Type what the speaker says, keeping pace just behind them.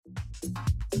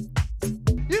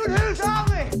You two help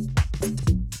me!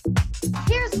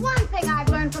 Here's one thing I've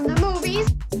learned from the movies.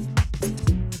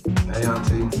 Hey,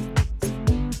 Auntie.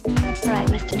 All right,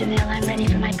 Mr. DeMille, I'm ready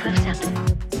for my close-up.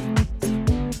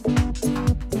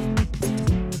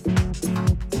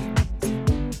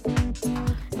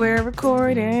 We're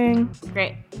recording.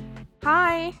 Great.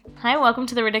 Hi, Hi, welcome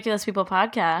to the Ridiculous People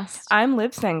podcast. I'm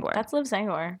Liv Sangor. That's Liv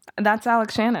Sangor. That's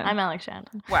Alex Shannon. I'm Alex Shannon.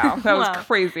 Wow, that was Wow.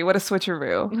 crazy. What a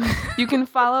switcheroo. You can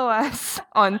follow us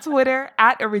on Twitter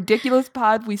at A Ridiculous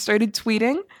Pod. We started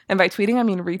tweeting, and by tweeting, I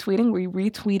mean retweeting. We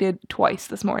retweeted twice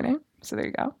this morning. So there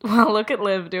you go. Well, look at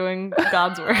Liv doing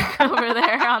God's work over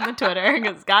there on the Twitter,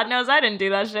 because God knows I didn't do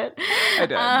that shit. I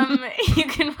did. You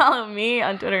can follow me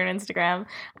on Twitter and Instagram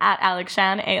at Alex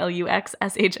Shan,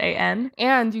 ALUXSHAN.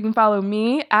 And you can follow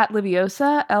me at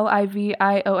Liviosa,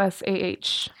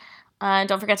 LIVIOSAH. And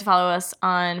don't forget to follow us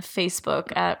on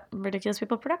Facebook at Ridiculous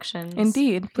People Productions.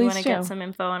 Indeed, If you please want to do. get some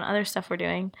info on other stuff we're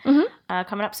doing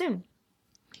coming up soon.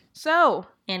 So,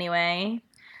 Anyway,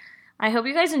 I hope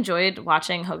you guys enjoyed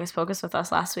watching Hocus Pocus with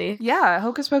us last week. yeah,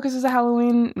 Hocus Pocus is a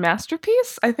Halloween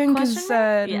masterpiece, I think Question is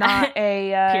mark? Yeah. not a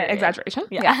Period. exaggeration.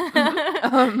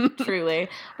 Yeah. Truly.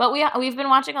 But we've been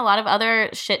watching a lot of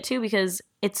other shit too, because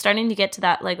it's starting to get to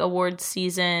that like awards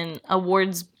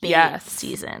bait Yes.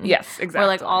 season. Yes, exactly. Where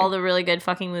like all the really good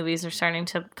fucking movies are starting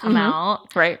to come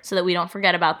out. Right. So that we don't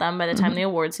forget about them by the time the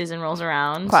award season rolls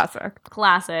around.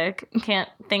 Classic. Can't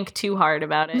think too hard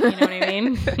about it. You know what I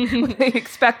mean? They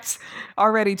expect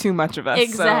already too much of us.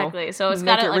 Exactly. So it's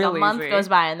make got it like real a month easy. goes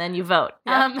by and then you vote.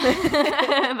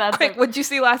 That's Quick, what'd you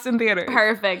see last in theaters?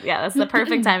 perfect. Yeah, that's the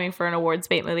perfect timing for an awards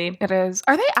bait movie. It is.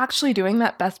 Are they actually doing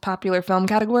that best popular film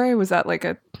category? Was that like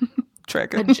a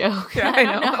trick? A joke. Yeah, I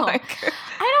don't know. Like,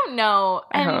 I don't know.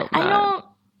 I And hope I not.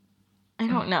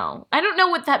 don't know. I don't know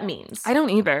what that means. I don't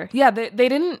either. Yeah, they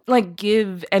didn't like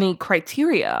give any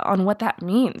criteria on what that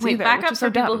means. Wait, either, back which up is so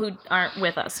for people dumb. who aren't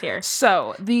with us here.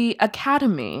 So the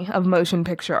Academy of Motion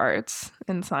Picture Arts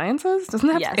and Sciences doesn't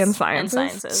it have Yes, and sciences.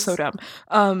 and sciences. So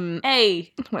dumb.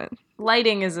 Hey, What?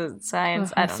 lighting is a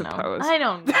science. I I don't know. suppose. I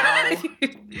don't know.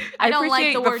 I don't like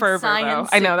appreciate the the word fervor, science.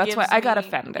 though. I know It that's why gives I got me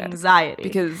offended Anxiety.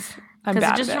 because I'm Because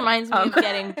bad it just at reminds me of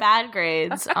getting bad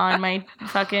grades on my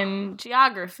fucking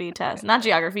geography test. Not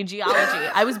geography, geology.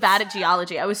 I was bad at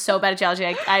geology. I was so bad at geology.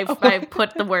 I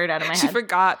put the word out of my She head.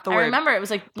 forgot the I word. remember it was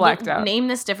like, blacked out. name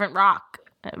this different rock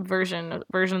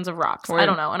versions of rocks. I Word.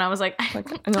 don't know. And I was like, I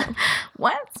know.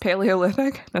 what?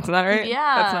 Paleolithic. That's not right.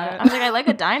 Yeah. That's not it. I was like, I like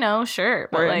a dino, sure.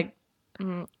 But Word. like, I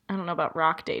don't know about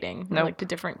rock dating. Or Nope. like the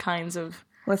different kinds of...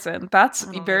 Listen, that's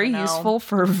don't very even know. useful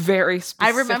for a very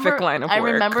specific line of work. I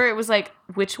remember it was like,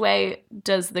 which way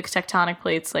does the tectonic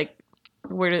plates like?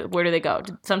 Where do they go?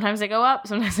 Sometimes they go up,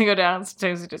 sometimes they go down.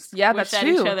 Sometimes they just Yeah, whoosh that's at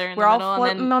true. each other in We're the all middle,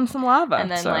 floating on some lava.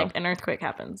 and then so. like an earthquake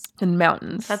happens. in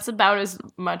mountains. That's about as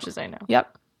much as I know.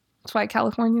 Yep. That's why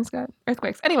California's got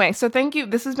earthquakes. Anyway, so thank you.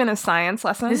 This has been a science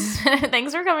lesson.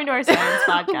 Thanks for coming to our science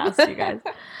podcast, you guys.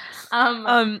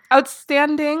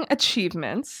 Outstanding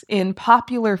achievements in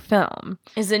popular film.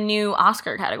 Is a new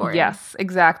Oscar category. Yes,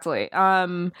 exactly.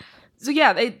 So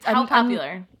yeah, How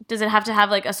popular? Does it have to have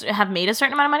like have made a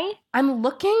certain amount of money? I'm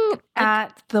looking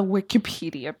at the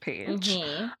Wikipedia page.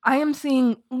 Mm-hmm. I am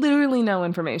seeing literally no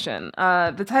information.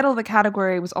 The title of the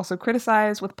category was also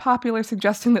criticized, with popular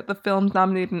suggesting that the films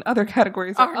nominated in other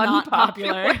categories are Not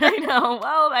unpopular. popular. I know.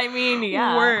 Well, I mean,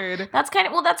 yeah. Word. That's kind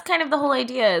of the whole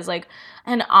idea is like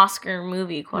an Oscar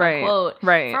movie, quote Right, unquote.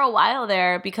 right. For a while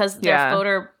there, because Yeah.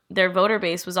 their voter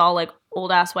base was all like old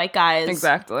ass white guys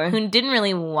Exactly. who didn't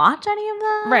really watch any of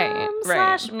them. Right.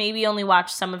 Slash maybe only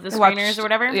watch some of the Watched- screeners or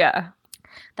whatever. Yeah.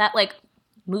 That like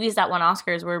movies that won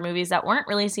Oscars were movies that weren't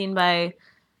really seen by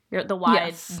the wide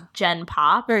Yes. gen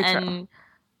pop Very and true.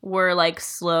 were like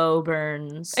slow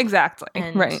burns. Exactly.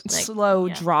 And, right. like, Slow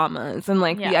yeah. dramas. And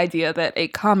like the Yeah. idea that a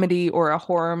comedy or a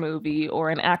horror movie or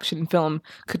an action film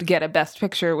could get a best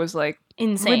picture was like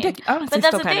Insane. ridiculous. Honestly, But that's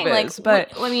still the kind thing, of like, is.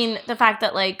 But I mean, the fact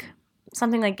that like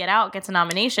something like Get Out gets a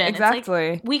nomination, exactly. It's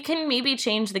like, we can maybe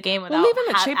change the game without Well, even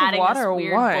The Shape of adding Water this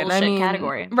weird won. bullshit I mean,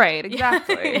 category. right?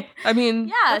 Exactly. I mean,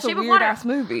 Yeah, that's Shape a of weird Water- ass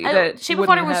movie. I- That Shape of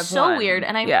Water wouldn't was have so won. weird,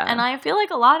 and I feel like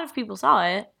a lot of people saw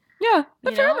it. Yeah, a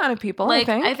You fair know? amount of people. Like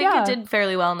I think it did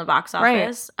fairly well in the box Right.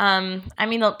 office. I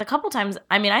mean, the couple times.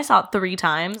 I mean, I saw it 3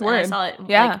 times, and I Word. saw it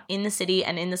Yeah. like in the city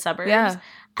and in the suburbs. Yeah.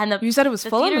 And the You said it was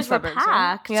full in the theaters were suburbs, right?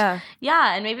 packed. Yeah.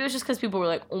 Yeah, and maybe it was just because people were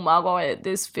like, "Oh my god,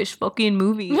 this fish fucking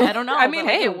movie." I don't know. I mean, but,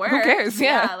 like, hey, it who worked. cares?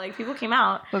 Yeah. like people came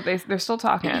out. But they're still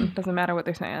talking. Doesn't matter what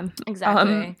they're saying.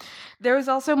 Exactly. There was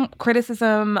also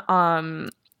criticism.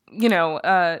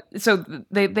 So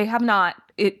they have not.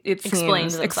 It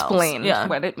Explained seems themselves. explained Yeah.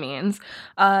 what it means.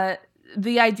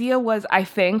 the idea was, I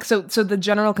think, so the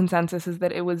general consensus is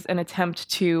that it was an attempt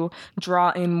to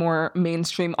draw in more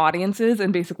mainstream audiences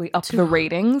and basically up the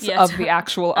ratings of the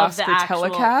actual Oscar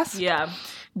telecast. Yeah.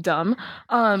 Dumb.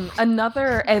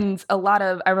 Another, and I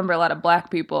remember a lot of Black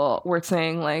people were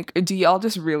saying, like, do y'all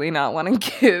just really not want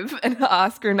to give an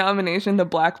Oscar nomination to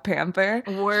Black Panther?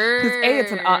 Word. Because A,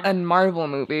 it's a Marvel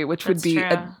movie, which would be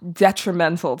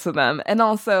detrimental to them. And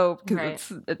also,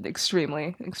 because it's an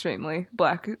extremely, extremely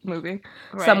Black movie.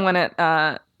 Right. Someone at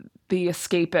The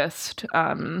Escapist,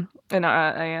 and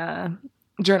a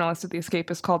journalist at The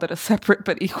Escapist called it a separate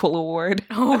but equal award.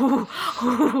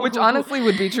 Which honestly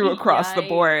would be true across the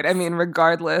board. I mean,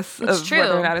 regardless of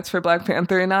whether or not it's for Black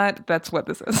Panther or not, that's what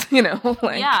this is, you know?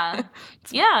 Like,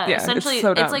 yeah, essentially,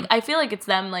 it's like, I feel like it's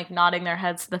them, like, nodding their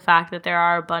heads to the fact that there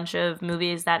are a bunch of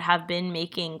movies that have been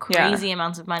making crazy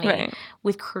amounts of money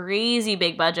with crazy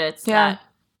big budgets that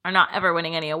are not ever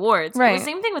winning any awards. Right. The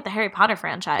same thing with the Harry Potter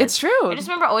franchise. It's true. I just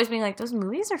remember always being like, those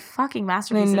movies are fucking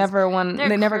masterpieces. They never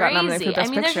got nominated for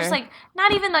Best Picture. There's just, like,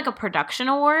 not even, like, a production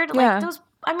award. Like,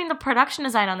 the production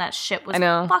design on that shit was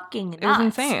fucking nuts. It was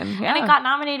insane. Yeah. And it got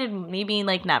nominated maybe,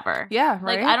 like, never. Yeah,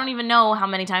 right. Like, I don't even know how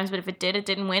many times, but if it did, it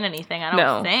didn't win anything, I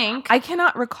don't think. I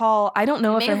cannot recall. I don't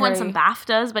know if it may have won some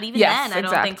BAFTAs, but even then, I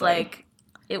don't think, like,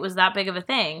 it was that big of a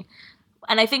thing.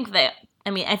 And I think that,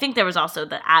 I think there was also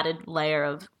the added layer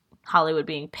of Hollywood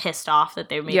being pissed off that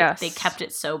they kept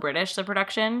it so British, the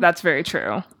production. That's very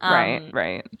true.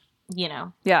 Right. You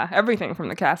know. Yeah, everything from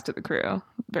the cast to the crew.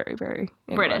 Very, very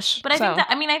English. British. But I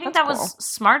think that was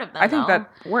smart of them, I think that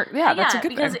worked. Yeah, that's a good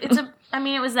because thing.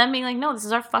 it was them being like, no, this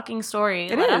is our fucking story.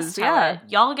 Let us tell it.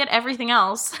 Y'all get everything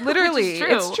else. Literally,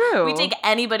 it's true. We take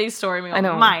anybody's story. I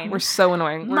know. Mine. We're so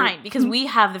annoying. Mine, because we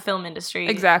have the film industry.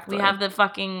 Exactly. We have the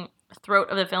fucking throat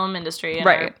of the film industry and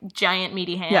our giant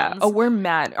meaty hands. Yeah. Oh, we're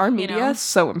mad. Our media is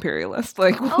so imperialist.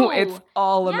 Like, it's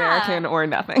all American or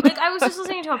nothing. Like, I was just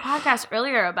listening to a podcast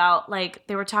earlier about, like,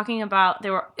 they were talking about,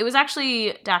 it was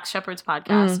actually Dax Shepard's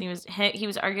podcast, and he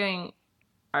was arguing,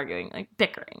 like,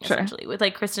 bickering, essentially, with,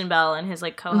 like, Kristen Bell and his,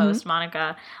 like, co-host,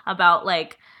 Monica, about,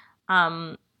 like,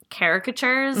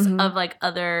 caricatures of, like,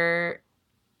 other,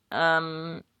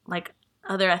 like,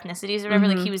 other ethnicities or whatever.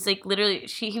 Like, he was, like, literally,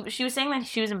 she was saying that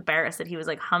she was embarrassed that he was,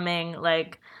 like, humming,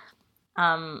 like,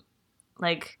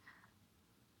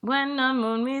 when the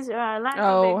moon meets your eye, like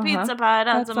a big pizza pie,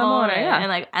 that's amore.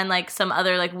 And like some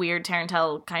other, like, weird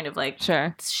Tarantella kind of, like,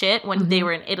 shit when they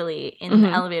were in Italy in the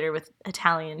elevator with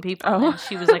Italian people. And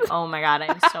she was like, oh my God,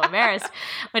 I'm so embarrassed.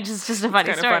 Which is just a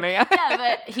funny story. Funny, yeah,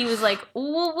 but he was like,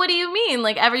 well, what do you mean?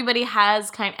 Like, everybody has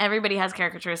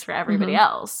caricatures for everybody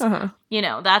else. You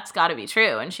know, that's got to be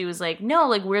true. And she was like, no,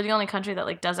 like, we're the only country that,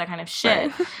 like, does that kind of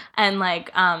shit. Right. And, like,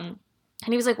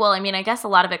 and he was like, well, I mean, I guess a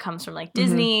lot of it comes from, like,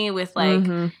 Disney with, like,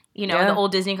 you know, the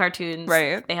old Disney cartoons.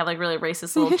 Right. They have, like, really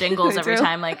racist little jingles every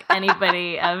time, like,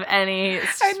 anybody of any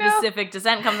specific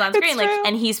descent comes on screen. Like,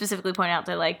 and he specifically pointed out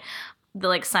that, like, the,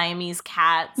 like, Siamese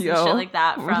cats and shit like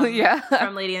that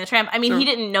from Lady and the Tramp. I mean, he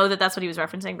didn't know that that's what he was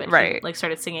referencing, but he, like,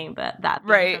 started singing that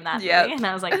thing from that movie. And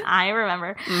I was like, I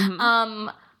remember.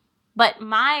 But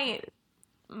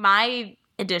my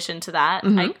addition to that,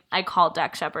 I called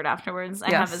Dax Shepard afterwards.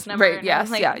 I have his number. Right, yes, I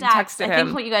was like, you Dax, texted him. I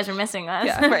think what you guys are missing us.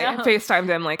 Yeah, right. FaceTimed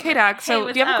him like, hey, Dax,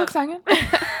 so do you have a quick second?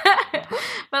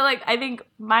 But, like, I think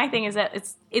my thing is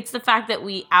that it's the fact that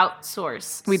we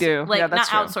outsource. We do. Like,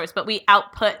 that's not true. outsource, but we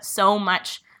output so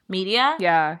much media.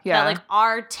 Yeah. That, like,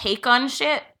 our take on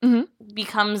shit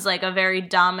becomes, like, a very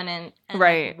dominant and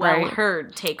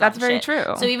well-heard take that's on very shit.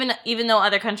 true. So even though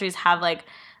other countries have, like,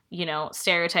 you know,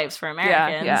 stereotypes for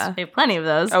Americans. We have plenty of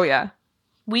those. Oh, yeah.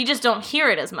 We just don't hear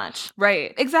it as much.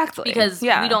 Right. Exactly. Because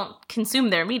we don't consume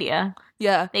their media.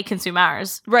 Yeah. They consume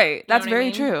ours. Right. That's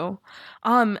very true.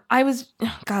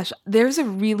 There's a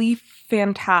really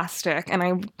fantastic, and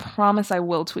I promise I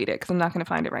will tweet it because I'm not going to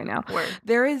find it right now. Word.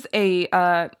 There is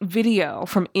a video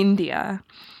from India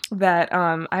that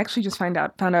I actually just found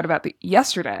out about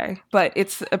yesterday, but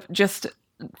it's just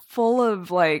full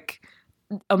of, like,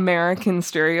 American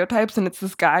stereotypes, and it's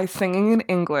this guy singing in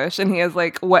English, and he has,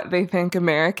 like, what they think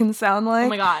Americans sound like. Oh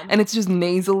my God. And it's just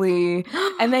nasally.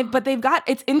 And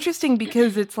it's interesting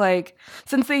because it's like,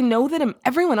 since they know that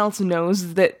everyone else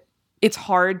knows that it's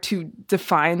hard to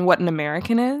define what an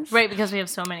American is. Right, because we have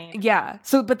so many. Yeah.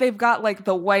 So, but they've got, like,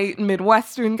 the white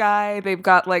Midwestern guy, they've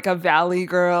got, like, a Valley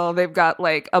girl, they've got,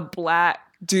 like, a black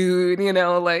dude, you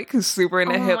know, like, who's super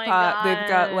into hip hop.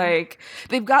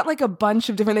 They've got like a bunch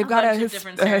of different. They've got a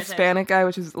Hispanic guy,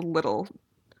 which is a little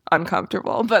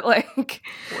uncomfortable, but, like,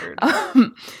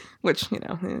 which, you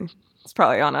know, it's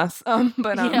probably on us.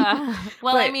 But yeah.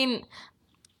 Well, I mean,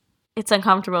 it's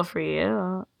uncomfortable for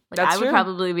you. Like, That's I would true.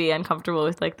 probably be uncomfortable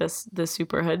with like the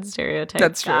super hood stereotype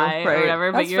That's true, guy right. or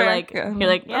whatever. That's but you're fair. like, Yeah. you're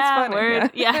like, That's yeah, funny.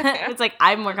 word, Yeah. yeah. It's like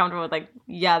I'm more comfortable with like,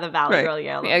 yeah, the Valley Right. Girl,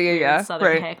 yeah, like, Yeah, weird Southern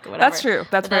right. hick, whatever. That's true.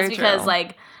 That's But very because true.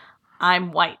 like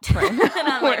I'm white, Right. and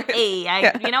I'm like, Word. hey,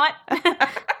 you know what?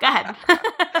 Go ahead.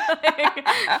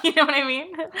 You know what I mean?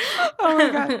 Oh my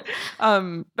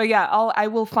god. But yeah, I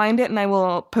will find it and I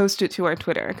will post it to our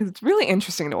Twitter because it's really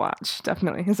interesting to watch.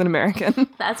 Definitely, as an American.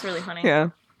 That's really funny. Yeah.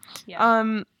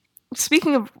 Yeah.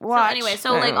 Speaking of watch. So anyway,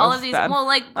 so I like don't know, all it's of these, bad. well,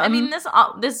 like I mean,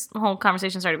 this whole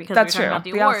conversation started because That's we were true.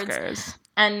 talking about the awards, Oscars.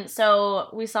 and so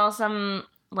we saw some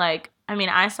like. I mean,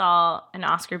 I saw an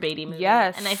Oscar Beatty movie.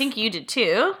 Yes. And I think you did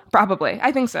too. Probably.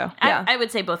 I think so. Yeah. I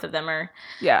would say both of them are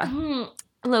Yeah.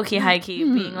 low-key, high-key,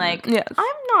 being like, Yes.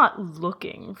 I'm not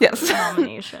looking for Yes. a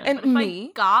nomination. And if me.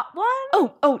 I got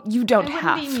one, Oh, you don't I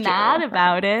have wouldn't be to. mad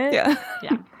about it. Yeah.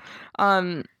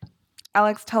 Yeah.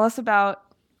 Alex, tell us about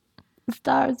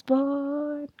Stars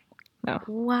Born. No.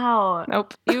 Wow.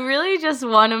 Nope. You really just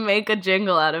want to make a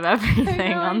jingle out of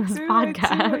everything on this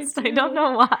podcast. I don't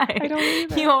know why. I don't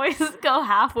either. You always go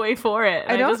halfway for it.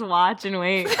 I I don't- just watch and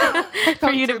wait for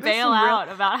don't you do to this bail in real- out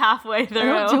about halfway through. I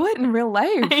don't do it in real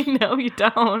life. I know you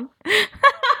don't.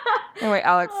 Anyway,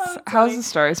 Alex, Oh, that's how's funny. The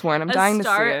Star Is Born? I'm dying to see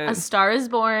A it. Star Is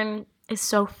Born is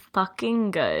so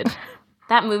fucking good.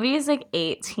 That movie is like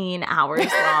 18 hours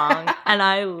long, and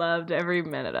I loved every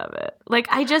minute of it. Like,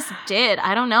 I just did.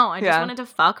 I don't know. I just Yeah. wanted to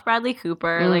fuck Bradley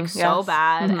Cooper, like, so yes.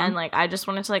 bad. Mhm. And, like, I just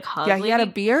wanted to, like, hug Yeah, he had a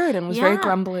Lady- beard and was very Yeah.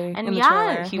 grumbly And in the yeah,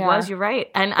 trailer. he was. You're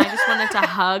right. And I just wanted to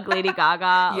hug Lady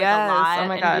Gaga like, Yes. a lot Oh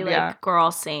my and God, be like, yeah.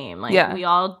 girl, same. Like, Yeah. we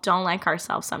all don't like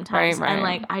ourselves sometimes. Right, And,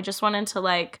 right. like, I just wanted to,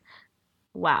 like,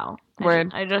 wow.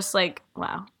 Word. I just, like,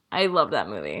 wow. I love that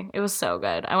movie. It was so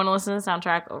good. I want to listen to the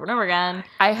soundtrack over and over again.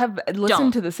 I have listened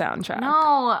Don't. to the soundtrack.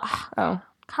 No. Oh.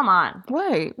 Come on.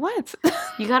 Wait, what?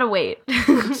 You gotta wait.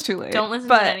 It's too late. Don't listen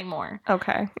But- to it anymore.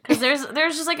 Okay. Because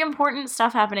there's just like important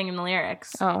stuff happening in the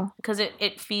lyrics. Oh, Because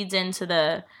it feeds into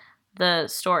the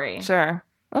story. sure.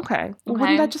 Okay. Well, Okay.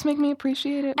 wouldn't that just make me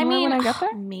appreciate it more when I get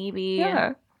there? Maybe.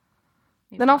 Yeah.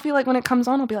 Maybe. Then I'll feel like when it comes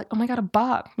on, I'll be like, oh my god, a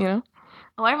bop, you know?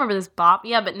 Oh, I remember this bop.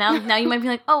 Yeah, but now you might be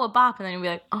like, oh, a bop, and then you'll be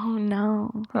like, oh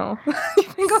no, Oh. You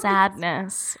think I'll-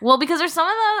 sadness. Well, because there's some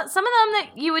of them that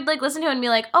you would like listen to and be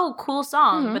like, oh, cool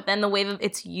song, Mhm. but then the way that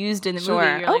it's used in the Sure.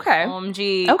 movie, you're like, Okay.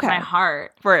 OMG, Okay. my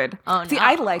heart. Word. Oh, See, no.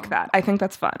 I like that. I think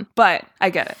that's fun. But I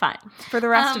get it. Fine. For the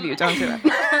rest of you, don't do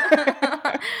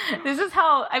it. This is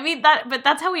how but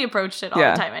that's how we approached it all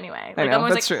Yeah. the time anyway. I Like know, I'm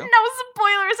always that's like, true. no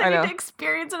spoilers, I I need know. to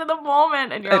experience it in the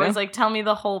moment. And you're I always know. like, tell me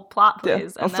the whole plot, Yeah,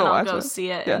 please. I'll And then still I'll watch go it.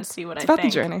 see it Yeah. and see what It's I about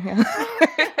think. the journey, yeah.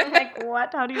 I'm like,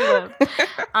 what? How do you live?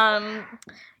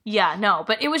 Yeah, no,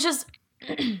 but it was just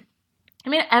I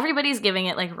mean, everybody's giving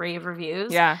it like rave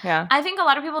reviews. Yeah. I think a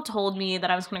lot of people told me that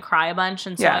I was going to cry a bunch,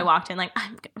 and so Yeah. I walked in like,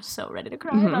 I'm so ready to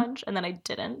cry Mhm. a bunch, and then I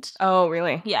didn't. Oh,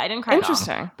 really? Yeah, I didn't cry at all.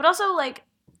 Interesting. But also, like,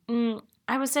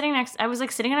 I was sitting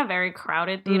in a very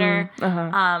crowded theater. Uh-huh.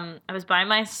 I was by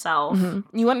myself. Mhm.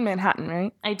 You went in Manhattan,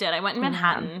 right? I did. I went in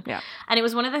Manhattan. Yeah. And it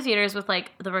was one of the theaters with,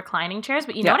 like, the reclining chairs.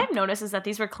 But you know Yeah. what I've noticed is that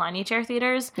these reclining chair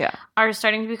theaters Yeah. are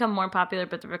starting to become more popular,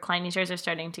 but the reclining chairs are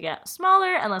starting to get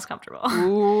smaller and less comfortable.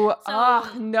 Ooh. So-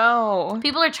 No.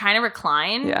 People are trying to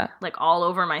recline, Yeah. like, all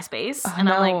over my space. Oh, and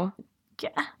I'm like, no.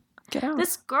 yeah. Get out.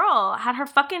 This girl had her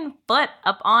fucking foot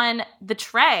up on the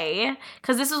tray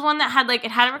because this is one that had like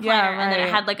it had a recliner Yeah, and then it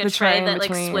right. had like a The tray tray in that like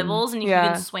between. swivels and you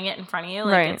Yeah. can swing it in front of you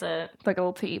like Right. it's a like a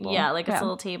little table. it's a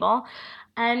little table.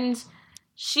 And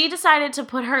she decided to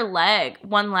put her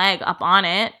one leg up on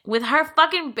it with her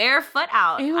fucking bare foot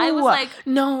out. Ew. I was like,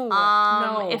 no.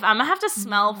 No. if I'm gonna have to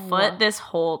smell No. foot this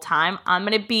whole time, I'm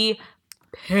gonna be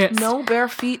pissed. No bare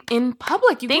feet in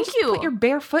public. You Thank can't just you. put your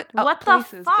bare foot up What the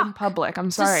places fuck? in public. I'm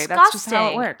sorry. That's just how it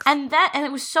Disgusting. works. And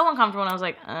it was so uncomfortable. And I was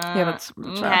like, that's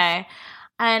rough. okay.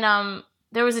 And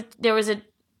there was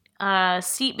a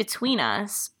seat between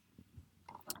us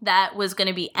that was going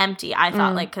to be empty. I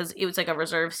thought like because it was like a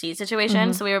reserved seat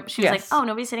situation. Mhm. So she was like, Yes. "Oh,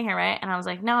 nobody's sitting here, right?" And I was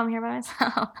like, "No, I'm here by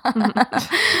myself."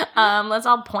 Let's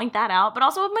all point that out. But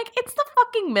also, I'm like, it's the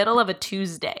fucking middle of a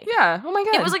Tuesday. Yeah. Oh my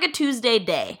god. It was like a Tuesday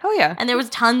day. hell yeah. And there was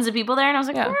tons of people there, and I was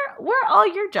like, Yeah. where are all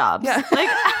your jobs? Yeah. Like,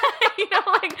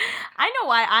 like, I know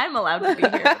why I'm allowed to be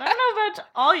here, but I don't know about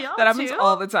all y'all That happens too.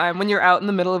 all the time. When you're out in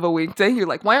the middle of a weekday, you're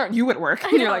like, why aren't you at work?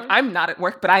 And you're know. like, I'm not at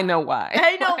work, but I know why.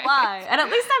 I know why. And at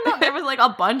least I'm not, there was like a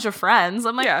bunch of friends.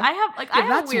 I'm like, Yeah. I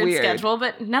have a weird schedule,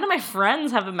 but none of my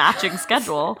friends have a matching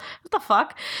schedule. What the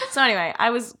fuck? So anyway,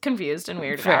 I was confused and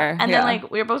weirded out. And then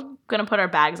like we were both gonna put our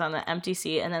bags on the empty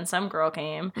seat, and then some girl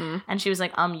came and she was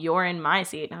like, you're in my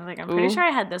seat. And I was like, I'm pretty sure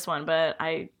I had this one, but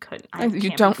I couldn't.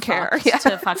 You don't care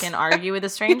to fucking argue with a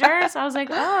stranger. So I was like,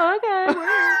 oh, okay.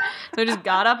 So I just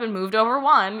got up and moved over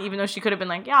one, even though she could have been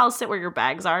like, yeah, I'll sit where your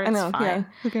bags are. It's fine. Yeah.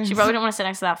 Okay. She probably didn't want to sit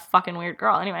next to that fucking weird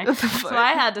girl anyway. So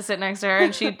I had to sit next to her,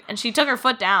 and she took her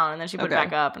foot down, and then she put it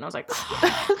back up, and I was like,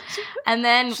 and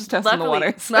then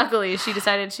luckily she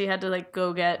decided she had to like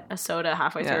go get a soda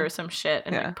halfway through or some shit,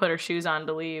 and like put her shoes on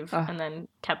to leave, and then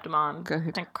kept them on.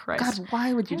 Good. Thank Christ. God,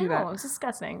 why would you do that? It was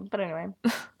disgusting. But anyway.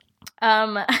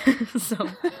 So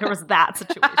there was that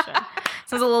situation.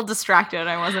 So I was a little distracted.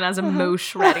 I wasn't as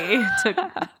emotion ready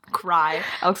to cry.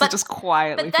 Alex is just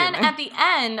quietly. But then at the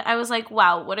end, I was like,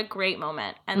 "Wow, what a great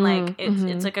moment!" And like,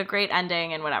 it's like a great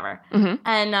ending and whatever.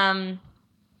 And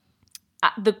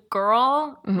the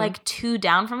girl, like 2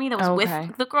 down from me, that was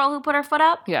with the girl who put her foot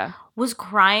up, was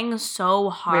crying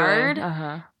so hard.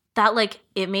 Really? That like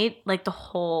it made like the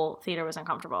whole theater was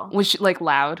uncomfortable. Was she like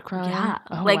loud crying?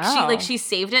 Yeah, she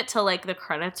saved it till like the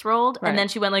credits rolled, and then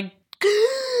she went like,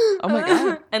 oh my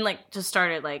God, and like just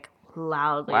started like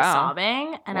loudly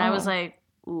sobbing, and I was like,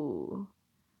 ooh,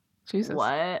 Jesus,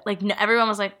 what? Like everyone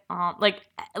was like, oh, like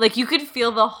you could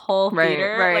feel the whole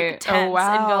theater like tense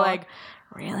and go like,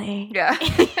 really? Yeah,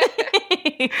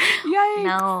 yikes.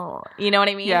 No, you know what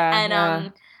I mean? Yeah,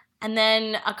 and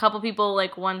then a couple people,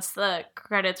 like, once the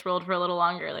credits rolled for a little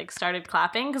longer, like, started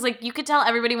clapping. Because, like, you could tell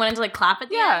everybody wanted to, like, clap at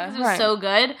the end because it was so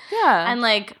good. Yeah. And,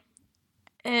 like,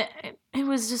 it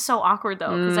was just so awkward,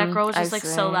 though. Because that girl was just, like,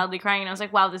 so loudly crying. And I was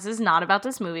like, wow, this is not about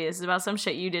this movie. This is about some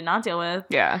shit you did not deal with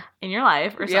in your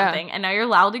life or something. And now you're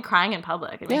loudly crying in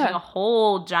public and making a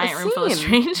whole giant room full of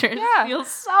strangers. It feels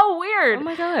so weird. Oh,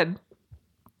 my God.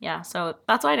 Yeah, so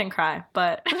that's why I didn't cry.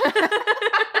 But...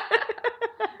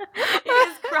 It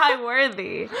is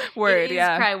cry-worthy. It is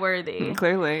cry-worthy.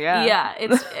 Clearly, yeah. Yeah,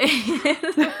 it's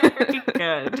very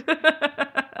good.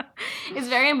 It's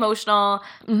very emotional.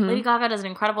 Lady Gaga does an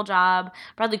incredible job.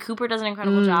 Bradley Cooper does an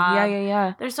incredible job.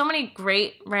 Yeah. There's so many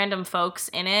great random folks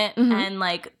in it, and,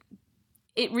 like,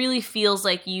 it really feels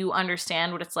like you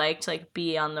understand what it's like to, like,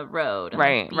 be on the road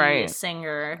and be a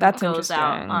singer who goes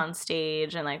out on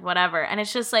stage and, like, whatever. And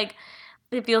it's just, like...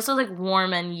 It feels so, like,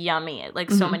 warm and yummy at,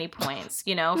 like, so many points,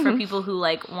 you know? For people who,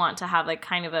 like, want to have, like,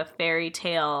 kind of a fairy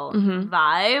tale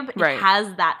vibe, it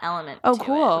has that element to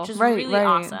it, which is really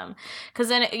awesome. Because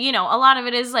then, you know, a lot of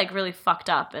it is, like, really fucked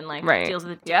up and, like, deals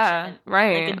with addiction.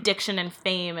 Like, addiction and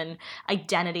fame and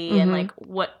identity and, like,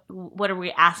 what are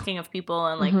we asking of people?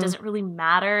 And, like, does it really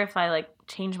matter if I, like,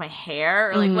 change my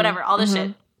hair? Or, like, whatever, all this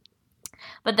shit.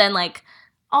 But then, like,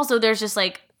 also there's just,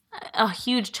 like, a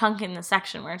huge chunk in the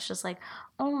section where it's just like,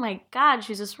 oh my God,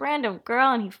 she's this random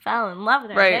girl and he fell in love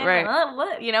with her.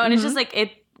 Right. You know, and it's just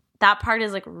like, that part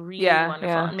is like really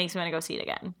wonderful and makes me want to go see it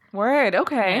again. Word,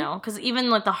 okay. You know, because even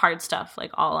like the hard stuff,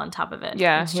 like all on top of it.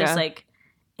 Yeah. It's just like,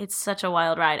 it's such a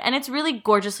wild ride. And it's really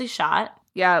gorgeously shot.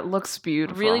 Yeah, it looks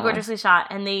beautiful. Really gorgeously shot.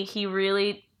 And he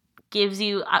really gives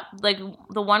you, like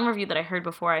the one review that I heard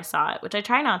before I saw it, which I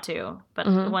try not to, but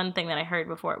the one thing that I heard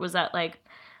before it was that like,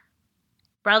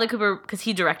 Bradley Cooper, because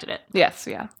he directed it. Yes,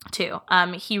 yeah. Too.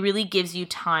 He really gives you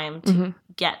time to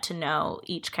get to know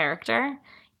each character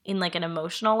in, like, an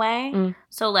emotional way.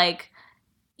 So, like,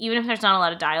 even if there's not a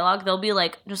lot of dialogue, there'll be,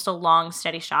 like, just a long,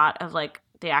 steady shot of, like,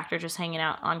 the actor just hanging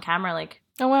out on camera, like,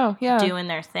 oh, wow, yeah. doing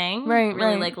their thing.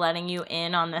 Really, like, letting you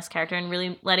in on this character and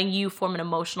really letting you form an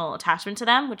emotional attachment to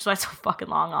them, which is why it's so fucking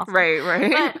long also. Right.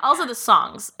 But also the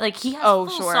songs. Like, he has full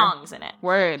songs in it.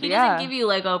 Word, He doesn't give you,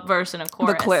 like, a verse and a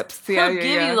chorus. The clips. He'll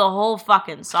give you the whole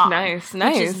fucking song. Nice.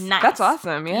 Which is nice. That's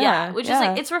awesome, yeah. Which is,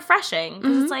 like, it's refreshing.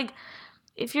 Because it's, like...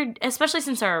 If you're, especially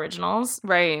since they're originals,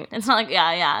 right? It's not like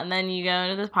and then you go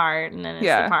to this part, and then it's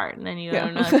the part, and then you go to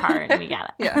another part, and we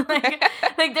got it.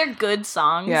 like they're good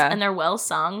songs, and they're well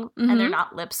sung, and they're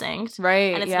not lip synced,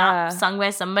 right? And it's not sung by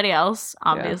somebody else,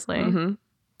 obviously.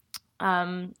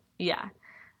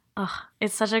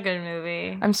 It's such a good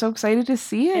movie. I'm so excited to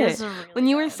see it. It is really when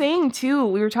you were saying too,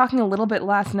 we were talking a little bit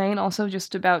last night, also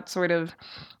just about sort of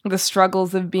the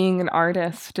struggles of being an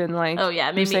artist and like. Oh yeah,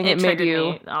 it made you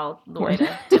me all the way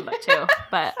to Timbuktu,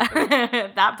 but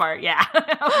that part,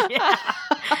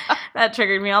 that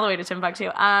triggered me all the way to Timbuktu.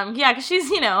 Because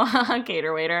she's a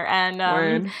cater waiter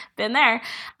and been there,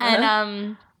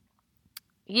 and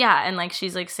and like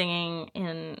she's like singing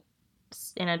in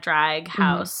in a drag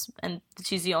house, and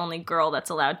she's the only girl that's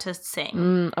allowed to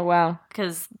sing. Oh wow!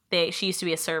 Because she used to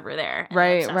be a server there, and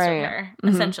right? with her,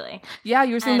 essentially. Yeah,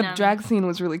 you were saying the drag scene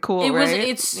was really cool.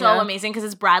 It's so amazing because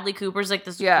it's Bradley Cooper's like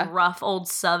this rough old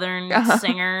Southern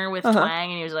singer with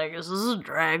twang, and he was like, "This is a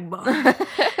drag bar,"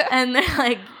 and they're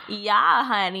like, "Yeah,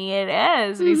 honey, it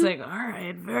is." And he's like, "All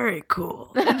right, very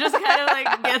cool," and just kind of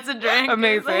like gets a drink,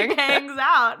 amazing, and, like, hangs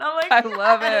out. And I'm like, I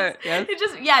love it. Yes. It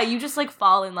just you just like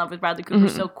fall in love with Bradley Cooper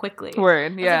so quickly.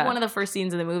 Word, It's like one of the first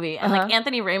scenes of the movie, and like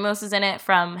Anthony Ramos is in it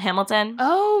from Hamilton.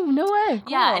 Oh, no way!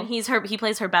 Cool. Yeah, and he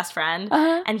plays her best friend,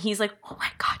 and he's like, "Oh my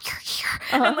God, you're here!"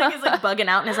 And like he's like bugging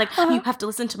out, and he's like, "You have to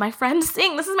listen to my friend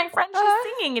sing. This is my friend.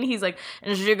 She's singing." And he's like,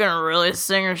 "Is she gonna really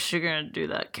sing, or is she gonna do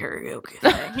that karaoke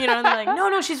thing?" You know, and they're like,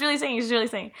 "No, she's really singing. She's really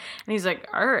singing." And he's like,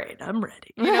 "All right, I'm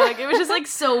ready." You know, like it was just like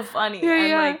so funny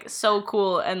and like so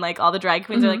cool, and like all the drag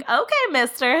queens are like, "Okay,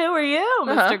 Mister, who are you,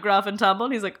 Mr. Gruff and Tumble?"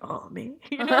 And he's like, "Oh, me."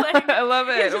 You know, like, I love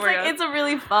it. It's just it's a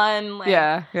really fun like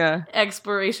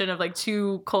exploration of like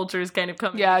two cultures kind of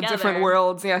coming together. Different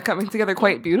worlds coming together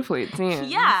quite beautifully, it seems.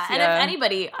 And if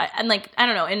anybody, and like I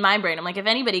don't know, in my brain I'm like, if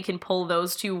anybody can pull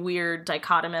those two weird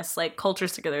dichotomous like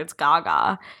cultures together, it's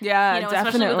Gaga. Yeah, you know, definitely.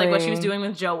 especially with like what she was doing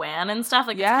with Joanne and stuff.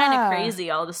 Like it's kind of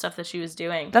crazy all the stuff that she was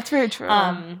doing. That's very true.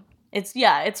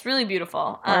 It's really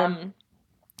beautiful.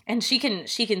 And she can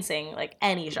sing like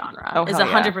any genre. Is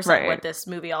 100% what this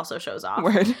movie also shows off.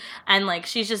 Word. And like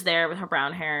she's just there with her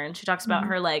brown hair, and she talks about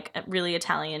her like really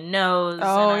Italian nose.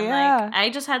 Oh, and I'm like, I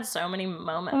just had so many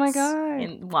moments. Oh my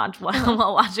God.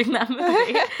 While watching that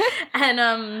movie.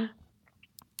 And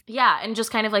and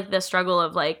just kind of like the struggle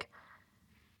of like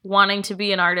wanting to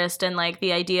be an artist, and like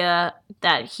the idea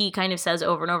that he kind of says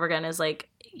over and over again is like,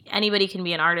 anybody can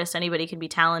be an artist, anybody can be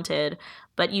talented,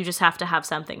 but you just have to have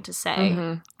something to say.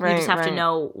 Right, you just have to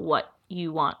know what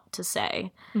you want to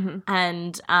say.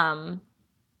 And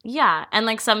and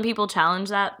like some people challenge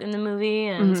that in the movie,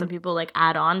 and some people like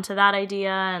add on to that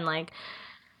idea, and like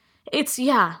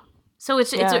so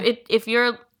if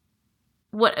you're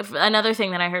another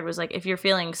thing that I heard was like, if you're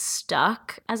feeling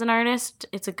stuck as an artist,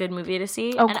 it's a good movie to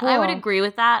see. Oh, and cool. I would agree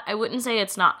with that. I wouldn't say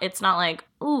it's not like,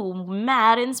 ooh,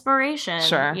 mad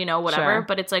inspiration, you know, whatever.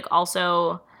 But it's like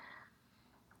also,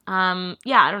 I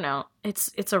don't know.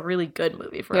 It's a really good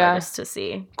movie for artists to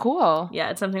see. Cool. Yeah,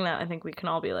 it's something that I think we can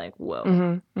all be like,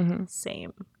 whoa,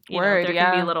 same. You know, there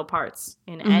can be little parts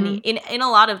in in a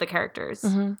lot of the characters,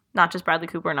 not just Bradley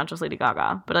Cooper, not just Lady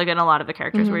Gaga, but like in a lot of the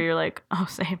characters where you're like, oh,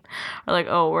 same, or like,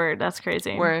 oh, word, that's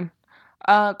crazy. Word.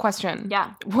 Question.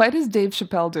 Yeah. What is Dave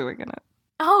Chappelle doing in it?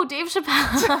 Oh, Dave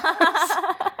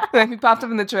Chappelle. He popped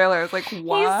up in the trailer. I was like,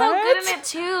 what? He's so good in it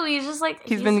too. He's just like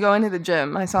he's been going to the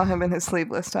gym. I saw him in his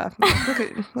sleeveless stuff.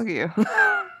 Like, look at you.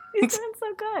 He's doing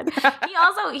so good.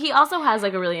 He also has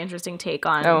like a really interesting take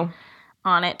on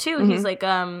it too. He's like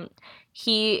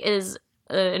he is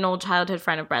an old childhood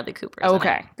friend of Bradley Cooper's.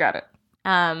 Okay, got it.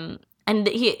 And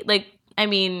he like, I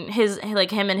mean, his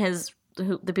like him and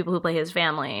the people who play his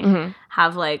family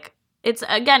have like, it's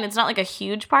not like a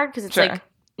huge part, because it's like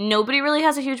nobody really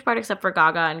has a huge part except for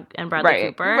Gaga and Bradley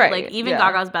Cooper. Right, like even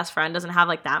Gaga's best friend doesn't have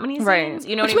like that many scenes.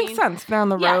 You know what I mean? Which makes sense. They're on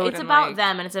the road. Yeah, it's about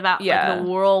them, and it's about like the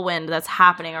whirlwind that's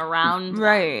happening around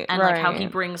them, and like how he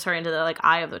brings her into the like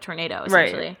eye of the tornado,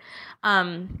 essentially.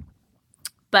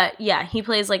 But yeah, he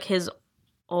plays like his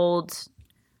old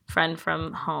friend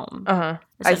from home,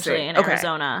 essentially in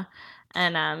Arizona,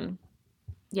 and and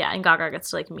Gaga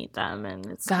gets to like meet them, and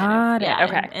it's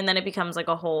okay, and then it becomes like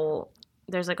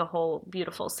there's like a whole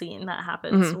beautiful scene that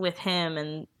happens with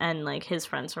him and like his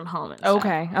friends from home and stuff,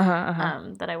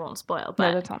 that I won't spoil,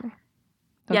 but don't tell me.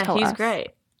 He's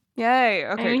great. Yay.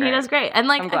 Okay, I mean, he does great, and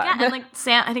like again, and like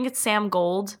Sam, I think it's Sam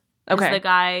Gold, is the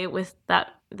guy with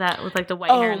that with like the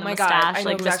white hair and the mustache,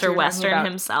 like exactly Mr. Western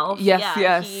himself. Yes.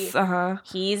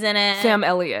 He's in it. Sam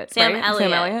Elliott.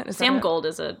 Sam Gold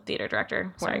is a theater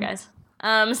director. Sorry, guys.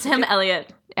 Sam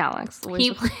Elliott. Alex.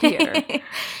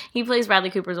 He plays Bradley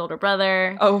Cooper's older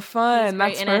brother. Oh, fun.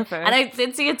 That's perfect. And I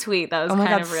did see a tweet that was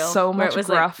kind of real. So much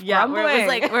gruff grumbling.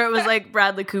 Where it was like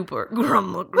Bradley Cooper,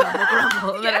 grumble, grumble,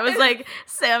 grumble. And then it was like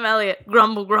Sam Elliott,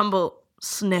 grumble, grumble,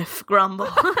 sniff, grumble.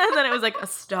 And then it was like A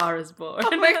Star Is Born.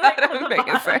 Oh my God,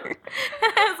 amazing.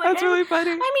 That's really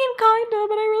funny. I mean, kind of,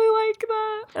 but I really like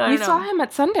that. We saw him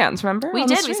at Sundance, remember? We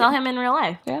did. We saw him in real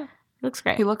life. Yeah. He looks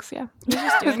great. He looks, I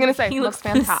was going to say, he looks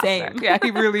fantastic. Yeah, he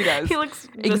really does. He looks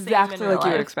exactly like you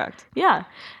would expect. Yeah.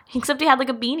 Except he had like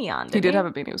a beanie on. He did have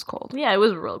a beanie. It was cold. Yeah, it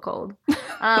was real cold.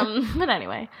 But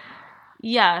anyway.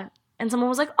 Yeah. And someone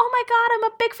was like, "Oh my God, I'm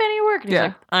a big fan of your work." And he's Yeah.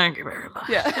 like, "Thank you very much."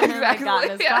 Yeah, And then, like, got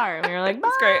in his exactly. car, and we were like,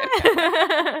 That's great.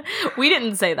 We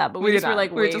didn't say that, but we just did were not.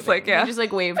 like, We were just waving. like, yeah. We just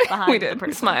like waved behind We the did.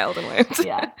 person. Smiled and waved.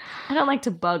 Yeah. I don't like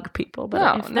to bug people, but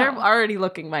No, if they're no. already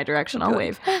looking my direction, I'll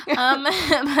wave.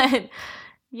 But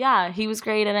yeah, he was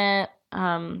great in it.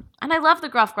 And I love the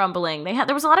gruff grumbling.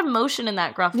 There was a lot of emotion in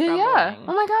that gruff grumbling. Yeah.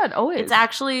 Oh my God. Always. It's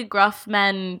actually gruff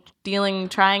men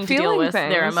trying to deal Feeling with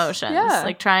their things. emotions. Yeah.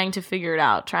 Like trying to figure it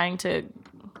out, trying to,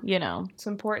 It's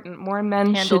important. More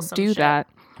men Handle should some do shit. that.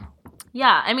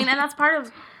 Yeah, I mean, and that's part of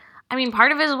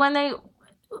it is when they,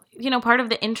 part of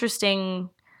the interesting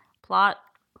plot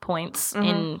points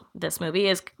in this movie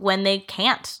is when they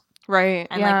can't. Right.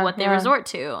 And yeah, like what they yeah. resort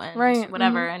to and Right,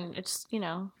 whatever. And it's,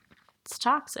 it's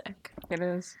toxic. It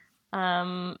is.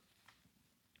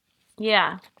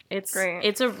 Yeah. It's Great.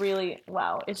 It's a really,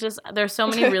 wow. It's just, there's so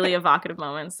many really evocative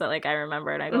moments that like I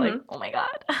remember and I go like, oh my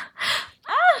God.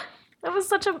 That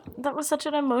was such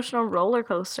an emotional roller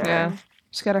coaster. Yeah.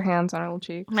 She's got her hands on her little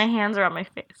cheek. My hands are on my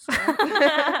face.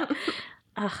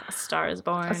 Ugh, A Star Is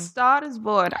Born. A Star Is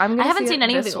Born. I haven't seen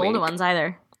any of the older ones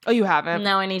either. Oh, you haven't?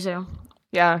 No, I need to.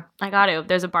 Yeah. I got to.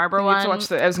 There's a Barbara I one. need to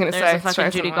watch I was going to There's say. a fucking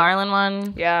Streisand Judy one. Garland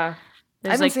one. Yeah.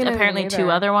 There's haven't like seen apparently anything 2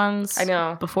 either. other ones. I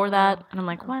know. Before that, and I'm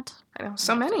like, what? I know.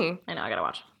 So many. I know. I gotta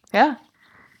watch. Yeah.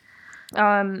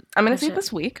 I'm going to see it shit.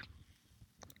 this week.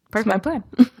 Perfect. That's my plan.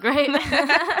 Great.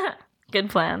 Good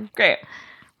plan. Great.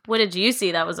 What did you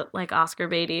see that was like Oscar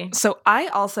baity? So I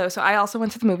also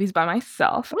went to the movies by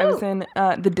myself. I was in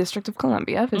the District of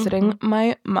Columbia visiting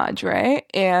my madre,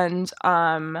 and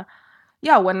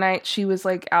yeah, one night she was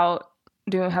like out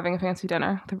having a fancy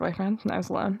dinner with her boyfriend, and I was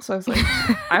alone. So I was like,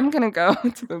 I'm gonna go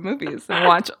to the movies and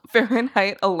watch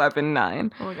Fahrenheit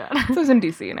 11/9. Oh my God. So I was in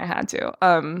DC and I had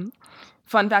to.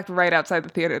 Fun fact: right outside the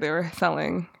theater, they were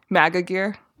selling MAGA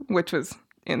gear, which was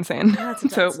insane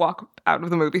to walk out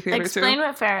of the movie theater. Explain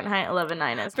what Fahrenheit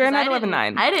 11/9 is. Fahrenheit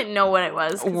 11/9. I didn't know what it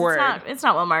was. Word. It's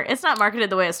not it's not marketed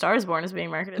the way A Star Is Born is being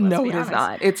marketed. No, it is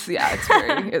not. It's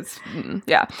It's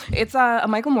a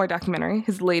Michael Moore documentary,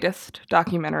 his latest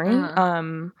documentary.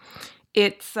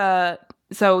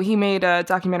 So he made a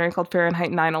documentary called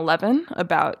Fahrenheit 9/11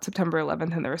 about September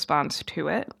 11th and the response to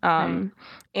it.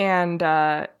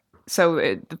 So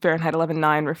the Fahrenheit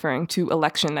 11/9 referring to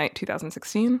election night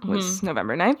 2016 was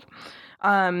November 9th.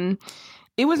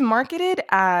 It was marketed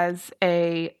as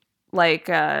a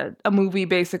movie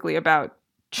basically about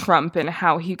Trump and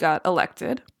how he got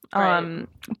elected. Right.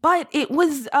 But it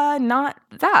was not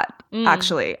that,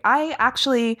 actually. I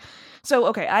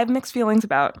have mixed feelings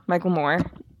about Michael Moore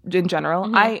in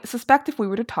general. I suspect if we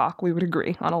were to talk, we would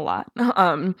agree on a lot.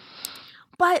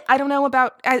 But I don't know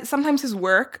about, sometimes his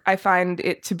work, I find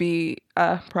it to be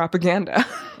propaganda,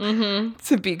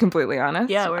 to be completely honest.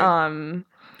 Yeah.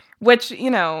 Which,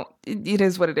 it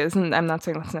is what it is. And I'm not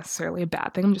saying that's necessarily a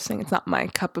bad thing. I'm just saying it's not my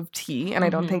cup of tea. And I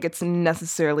don't think it's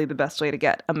necessarily the best way to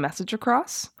get a message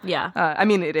across. Yeah. I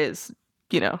mean, it is,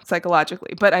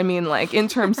 psychologically. But I mean, like, in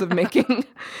terms of making,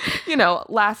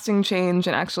 lasting change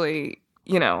and actually,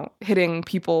 hitting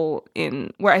people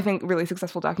in where I think really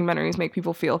successful documentaries make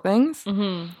people feel things.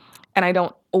 And I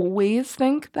don't always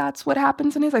think that's what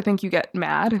happens in his. I think you get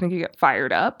mad. I think you get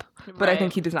fired up. But I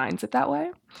think he designs it that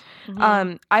way.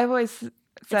 I've always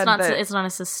said it's not a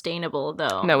sustainable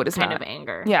though. No, it is kind not. of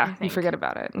anger. Yeah, you forget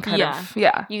about it and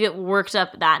You get worked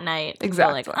up that night.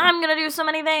 Exactly. Like, I'm gonna do so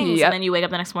many things, Yep. and then you wake up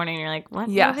the next morning and you're like, what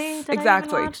Yes, movie did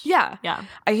exactly. I even watch? Yeah.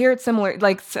 I hear it similar,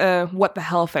 like What the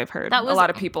Health. I've heard a lot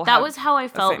of people. That was how I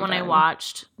felt same when I thing.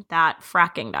 watched that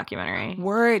fracking documentary.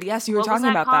 Word. Yes, you were What was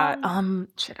talking that about called?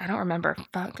 that. Shit, I don't remember.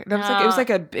 Fuck. It was like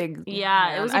a big.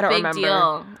 Yeah, it was I a don't big remember.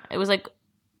 deal. It was like.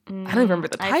 I don't remember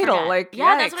the title. forget. Like,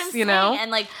 yeah, yikes, that's what I'm saying.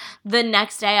 And like the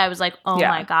next day, I was like, "Oh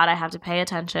my God, I have to pay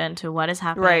attention to what is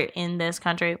happening in this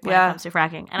country when it comes to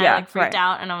fracking." And I like freaked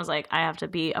out, and I was like, "I have to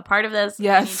be a part of this.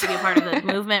 Yes. I need to be a part of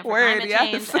the movement for Word, climate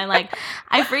change." And like,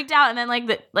 I freaked out, and then like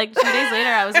 2 days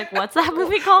later, I was like, "What's that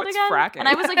movie called What's again?" fracking? And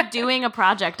I was like doing a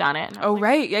project on it. And I was Oh like,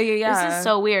 right, yeah. This is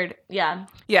so weird. Yeah,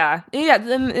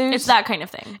 Then it's that kind of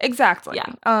thing. Exactly.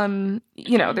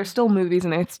 Yeah. There's still movies,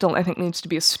 and it still I think needs to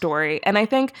be a story, and I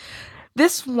think.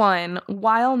 This one,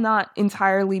 while not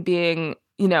entirely being,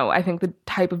 I think the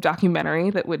type of documentary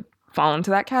that would fall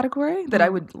into that category that I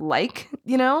would like,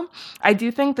 I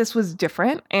do think this was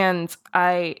different, and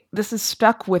this has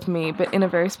stuck with me, but in a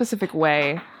very specific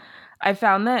way. I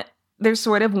found that there's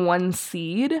sort of one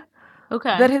seed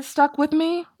that has stuck with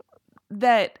me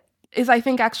that is, I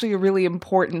think, actually a really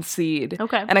important seed.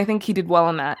 Okay. And I think he did well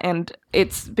on that. And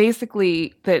it's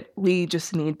basically that we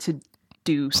just need to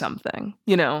do something,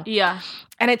 you know? Yeah.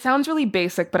 And it sounds really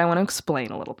basic, but I want to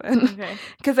explain a little bit. Okay.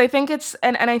 Because I think it's,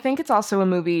 and I think it's also a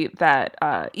movie that,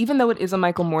 even though it is a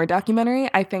Michael Moore documentary,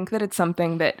 I think that it's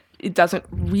something that it doesn't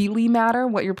really matter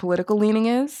what your political leaning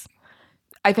is.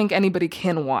 I think anybody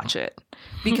can watch it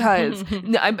because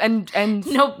and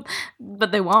nope,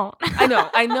 but they won't.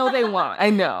 I know they won't. I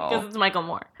know because it's Michael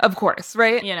Moore, of course,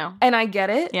 right? You know, and I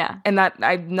get it. Yeah, and that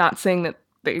I'm not saying that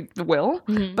they will,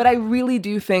 but I really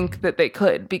do think that they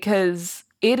could because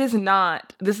it is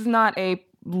not. This is not a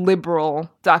liberal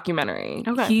documentary.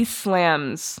 Okay, he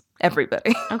slams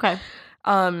everybody. Okay,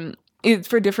 it's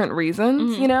for different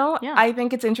reasons, you know? Yeah. I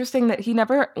think it's interesting that he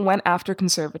never went after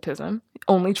conservatism,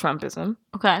 only Trumpism.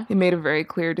 Okay. He made a very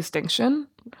clear distinction,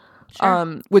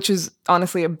 which is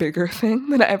honestly a bigger thing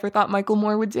than I ever thought Michael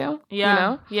Moore would do. Yeah. You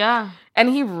know? Yeah. And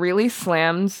he really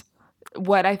slams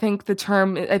what I think the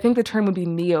term would be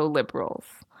neoliberals.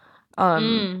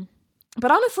 But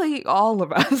honestly, all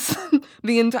of us,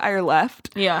 the entire left.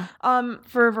 Yeah.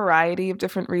 For a variety of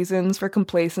different reasons, for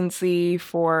complacency,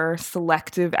 for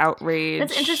selective outrage.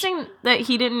 It's interesting that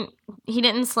he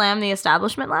didn't slam the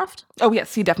establishment left. Oh,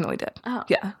 yes, he definitely did. Oh.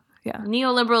 Yeah. Yeah.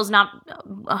 Neoliberals not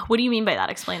what do you mean by that?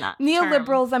 Explain that.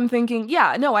 Neoliberals, term. I'm thinking,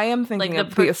 I am thinking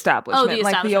like the establishment. Oh, the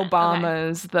establishment.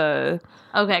 Like the Obamas,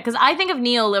 Okay, because I think of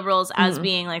neoliberals as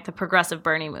being like the progressive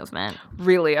Bernie movement.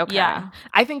 Really? Okay. Yeah.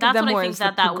 I think of them more as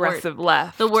the progressive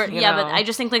left. The word, but I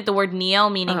just think like the word neo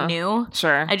meaning new.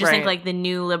 Sure. I just think like the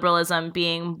new liberalism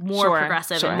being more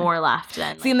progressive and more left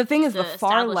than. See, and the thing is, the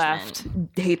far left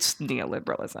hates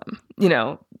neoliberalism. You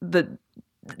know,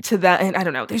 to that, and I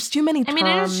don't know. There's too many terms. I mean,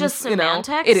 it is just semantics.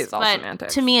 You know? It is all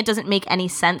semantics. To me, it doesn't make any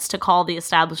sense to call the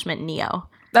establishment neo.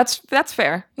 That's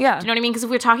fair. Yeah. Do you know what I mean? Because if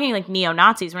we're talking like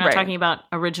neo-Nazis, we're not talking about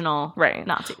original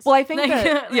Nazis. Well, I think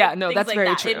that, that's like very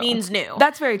that. true. It means new.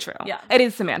 That's very true. Yeah. It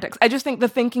is semantics. I just think the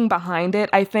thinking behind it,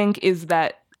 I think, is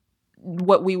that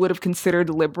what we would have considered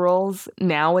liberals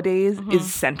nowadays is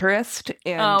centrist.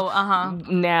 And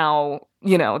now,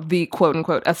 you know, the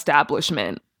quote-unquote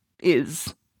establishment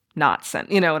is not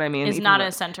you know what I mean? Is not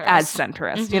as centrist. As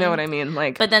centrist. You know what I mean?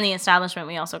 Like, but then the establishment,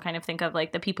 we also kind of think of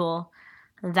like the people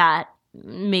that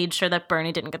made sure that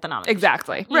Bernie didn't get the nomination.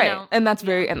 Exactly. Right. Know? And that's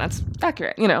and that's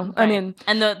accurate, you know. Right. I mean,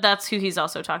 and that's who he's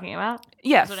also talking about.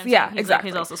 Yes. Yeah, exactly.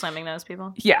 He's also slamming those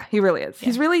people. Yeah, he really is. Yeah.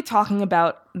 He's really talking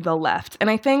about the left. And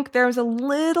I think there's a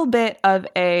little bit of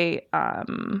a how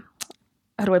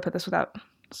do I put this without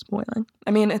spoiling?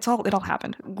 I mean, it all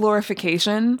happened.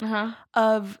 Glorification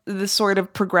of the sort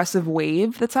of progressive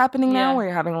wave that's happening now, where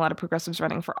you're having a lot of progressives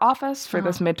running for office for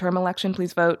this midterm election.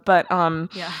 Please vote. But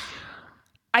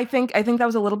I think that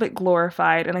was a little bit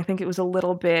glorified, and I think it was a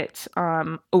little bit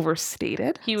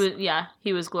overstated. He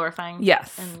was glorifying.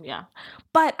 Yes. And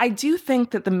But I do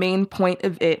think that the main point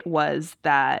of it was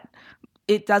that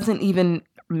it doesn't even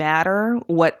matter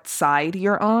what side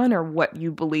you're on or what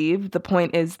you believe. The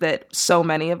point is that so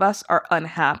many of us are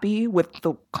unhappy with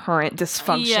the current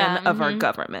dysfunction of our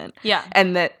government. Yeah.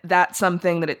 And that's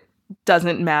something that it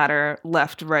doesn't matter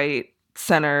left, right,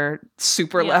 center,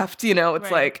 super left, you know,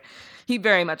 it's like he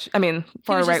very much, I mean,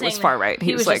 far right was far right.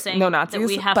 He was like, no Nazis.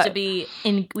 We have to be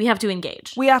we have to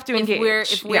engage. We have to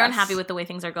engage. If we're unhappy with the way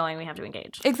things are going, we have to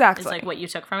engage. Exactly. It's like what you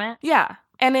took from it. Yeah.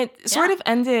 And it sort of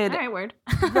ended. All right, word.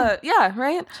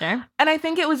 Right? Sure. And I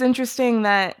think it was interesting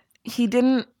that he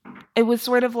didn't, it was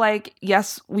sort of like,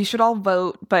 yes, we should all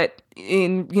vote, but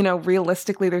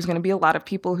realistically, there's going to be a lot of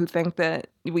people who think that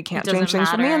we can't change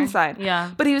things from the inside. Yeah.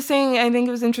 But he was saying, I think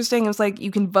it was interesting, it was like, you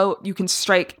can vote, you can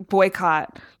strike,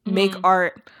 boycott, make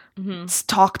art,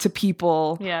 talk to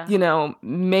people,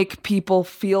 make people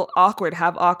feel awkward,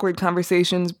 have awkward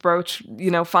conversations, broach,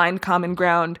 find common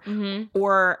ground.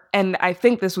 And I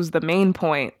think this was the main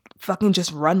point, fucking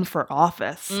just run for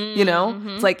office,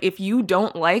 It's like, if you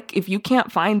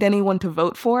can't find anyone to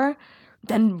vote for,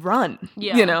 then run,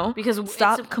 because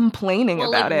stop complaining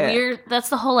about it. That's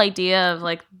the whole idea of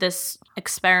like this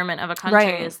experiment of a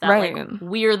country is that like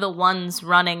we're the ones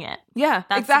running it. Yeah,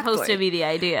 that's supposed to be the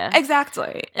idea.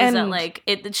 Exactly. And that like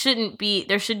it shouldn't be,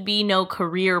 there should be no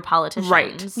career politicians.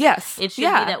 Right. Yes. It should be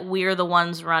that we're the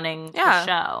ones running the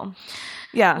show.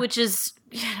 Yeah. Which is,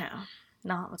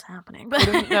 not what's happening.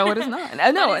 But no, it is not.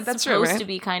 No, that's true. It's supposed to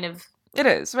be kind of. It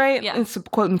is, right? Yeah. It's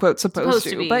quote unquote supposed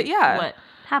to be. But yeah. What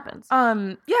happens.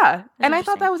 Yeah. And I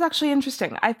thought that was actually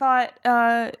interesting. I thought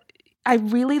I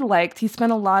really liked, he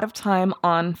spent a lot of time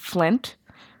on Flint,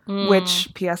 which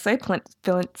PSA, Flint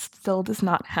still does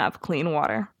not have clean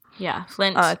water. Yeah,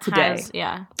 Flint today.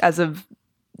 Has, as of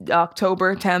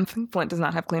October 10th, Flint does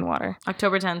not have clean water.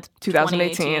 October 10th,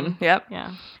 2018. Yep.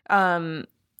 Yeah.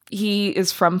 He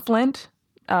is from Flint.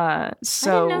 So I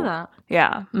didn't know that.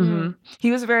 Yeah. Mm-hmm.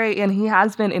 He was and he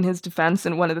has been, in his defense,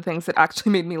 and one of the things that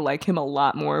actually made me like him a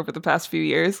lot more over the past few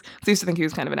years, because I used to think he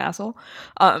was kind of an asshole.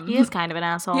 He is kind of an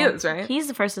asshole. He is, right? He's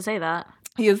the first to say that.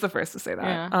 He is the first to say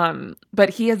that. Yeah. But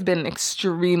he has been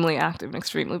extremely active and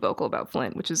extremely vocal about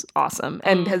Flint, which is awesome,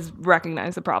 and has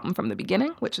recognized the problem from the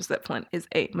beginning, which is that Flint is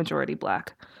a majority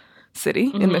Black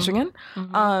city in Michigan.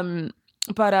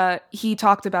 But he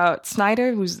talked about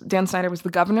Snyder, Dan Snyder was the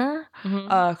governor,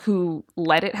 who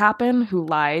let it happen, who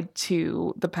lied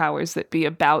to the powers that be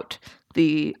about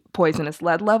the poisonous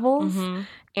lead levels.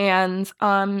 And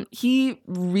he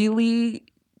really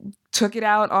took it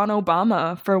out on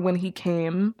Obama for when he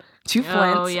came to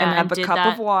Flint and had the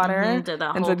cup of water and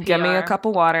said, give me a cup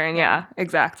of water. And yeah,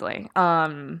 exactly.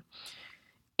 But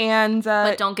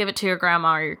don't give it to your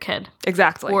grandma or your kid.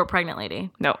 Exactly. Or a pregnant lady.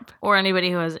 Nope. Or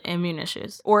anybody who has immune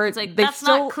issues. Or it's like, that's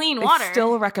not clean water. They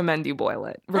still recommend you boil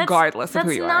it, regardless of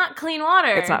who you are. That's not clean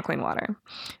water. It's not clean water.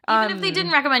 Even if they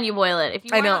didn't recommend you boil it. If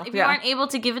you weren't able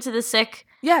to give it to the sick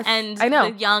and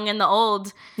the young and the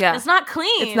old, that's not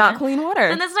clean. It's not clean water.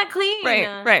 Then that's not clean.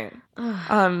 Right.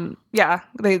 Yeah,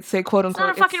 they say quote unquote.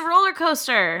 It's not a fucking roller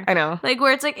coaster. I know. Like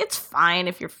where it's like, it's fine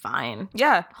if you're fine.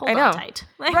 Yeah, Hold on tight.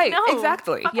 Like, right, no,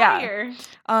 exactly. Fuck yeah. out here.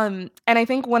 And I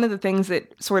think one of the things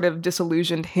that sort of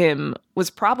disillusioned him was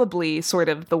probably sort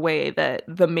of the way that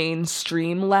the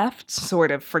mainstream left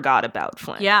sort of forgot about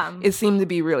Flint. Yeah. It seemed to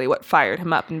be really what fired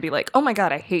him up and be like, oh my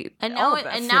God, I hate all of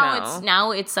this. And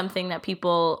now it's something that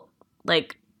people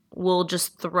like will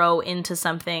just throw into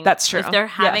something. That's true. If they're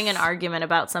having an argument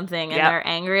about something and they're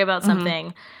angry about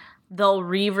something, they'll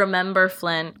remember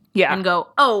Flint and go,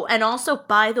 oh, and also,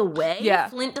 by the way,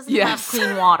 Flint doesn't have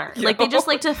clean water. Like, they just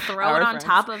like to throw it on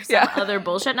top of some other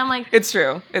bullshit. And I'm like... It's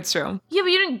true. Yeah,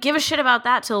 but you didn't give a shit about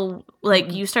that till,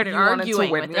 like, you started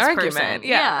arguing with this person.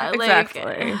 Yeah, exactly.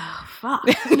 Like, oh, fuck.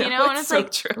 You know? And it's so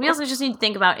like, true. We also just need to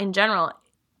think about, in general,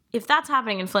 if that's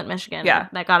happening in Flint, Michigan,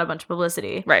 that got a bunch of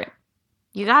publicity. Right.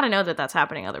 You got to know that that's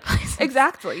happening other places.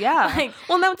 Exactly, yeah. Like,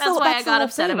 that's why I got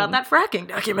upset about that fracking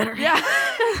documentary. Yeah.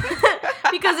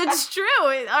 Because it's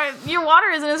true. Your water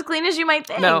isn't as clean as you might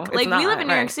think. No, it's like, not, we live in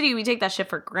New York City. We take that shit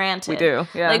for granted. We do,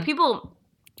 yeah. Like, people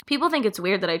think it's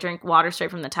weird that I drink water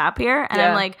straight from the tap here. And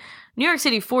I'm like, New York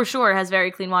City for sure has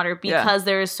very clean water because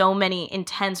there is so many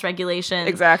intense regulations.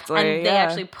 Exactly. And they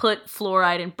actually put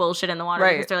fluoride and bullshit in the water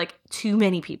because they're like, too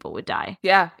many people would die.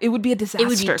 Yeah. It would be a disaster. It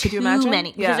would be Could you imagine? Too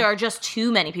many. Because there are just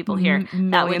too many people here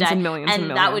that would die. And millions and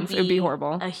millions. That would be, it would be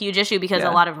horrible. A huge issue because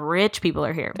a lot of rich people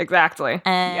are here. Exactly.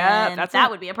 And that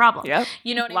would be a problem. Yep.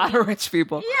 You know what I mean? A lot of rich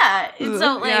people. Yeah.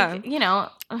 So, like, you know.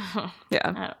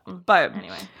 Yeah. But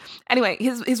anyway,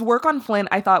 his work on Flint,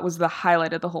 I thought, was the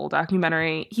highlight of the whole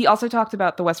documentary. He also talked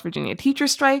about the West Virginia teacher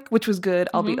strike, which was good,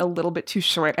 albeit a little bit too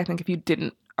short. I think if you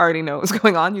didn't already know what was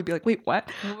going on, you'd be like, wait, what?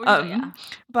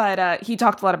 But he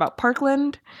talked a lot about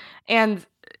Parkland, and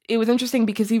it was interesting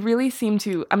because he really seemed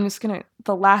to,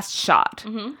 the last shot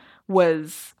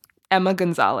was Emma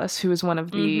Gonzalez, who is one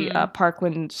of the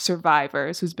Parkland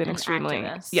survivors, who's been extremely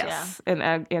an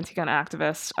anti-gun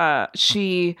activist.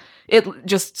 It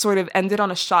just sort of ended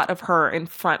on a shot of her in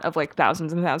front of like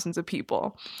thousands and thousands of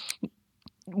people,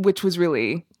 which was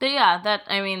really. But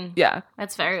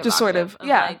that's very just sort of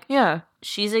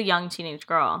she's a young teenage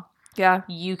girl. Yeah,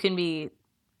 you can be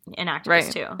an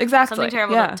activist too. Exactly, something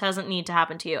terrible that doesn't need to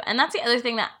happen to you. And that's the other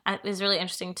thing that is really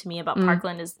interesting to me about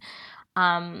Parkland is.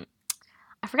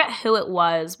 I forget who it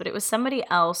was, but it was somebody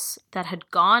else that had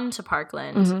gone to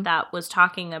Parkland that was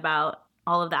talking about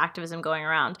all of the activism going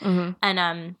around.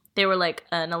 And they were like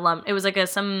an alum. It was like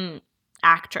some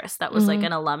actress that was like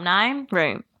an alumni.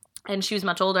 Right. And she was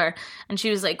much older. And she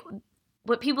was like,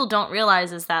 what people don't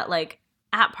realize is that like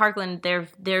at Parkland,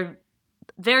 they're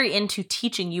very into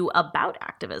teaching you about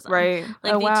activism. Right.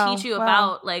 Like they teach you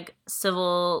about like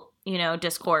civil,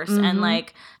 discourse and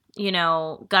like,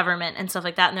 government and stuff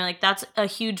like that. And they're like, that's a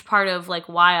huge part of like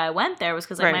why I went there was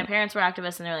because like my parents were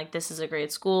activists and they're like, this is a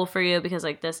great school for you because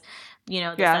like this,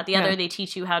 that, the other, they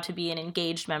teach you how to be an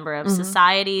engaged member of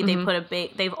society. They put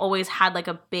they've always had like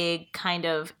a big kind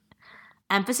of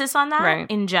emphasis on that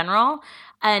in general.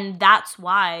 And that's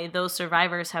why those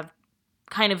survivors have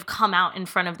kind of come out in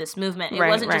front of this movement. It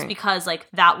wasn't just because like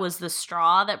that was the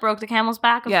straw that broke the camel's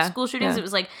back of school shootings. It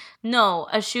was like, no,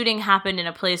 a shooting happened in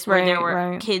a place where there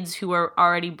were kids who were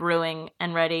already brewing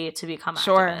and ready to become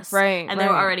activists. And they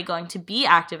were already going to be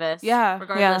activists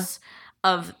regardless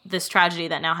of this tragedy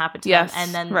that now happened to them.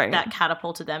 And then that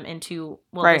catapulted them into,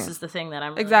 this is the thing that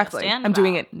I'm really gonna stand I'm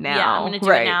doing it now. Yeah, I'm going to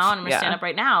do it now and I'm going to stand up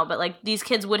right now. But like these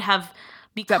kids would have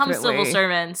become civil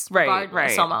servants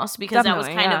regardless, almost, because that was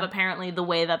kind of apparently the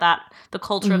way that the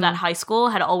culture of that high school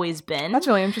had always been. That's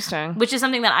really interesting. Which is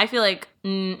something that I feel like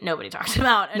nobody talks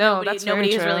about, and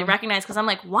nobody has really recognized, because I'm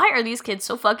like, why are these kids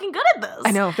so fucking good at this?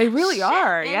 I know, they really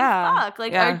are. Fuck.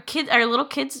 Like our little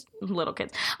kids,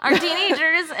 our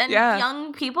teenagers and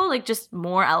young people, like, just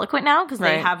more eloquent now because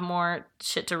they have more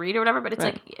shit to read or whatever. But it's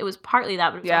like, it was partly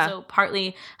that, but it was also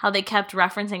partly how they kept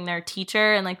referencing their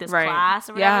teacher and like this class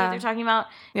or whatever they're talking about.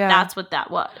 That's what that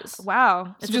was.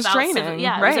 Wow. It's just training.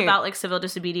 It was about like civil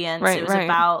disobedience. It was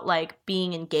about like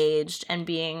being engaged and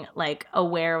being like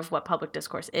aware of what public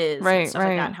discourse is and stuff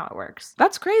like that and how it works.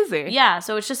 That's crazy. Yeah.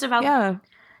 So it's just about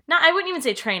I wouldn't even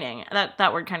say training.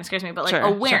 That word kind of scares me, but like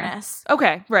awareness. Sure.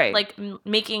 Okay, right. Like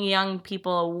making young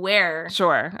people aware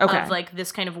of like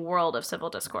this kind of world of civil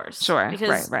discourse. Sure.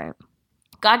 Because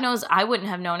God knows I wouldn't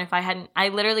have known if I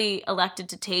literally elected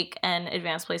to take an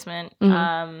advanced placement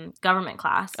government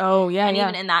class. Oh, yeah, and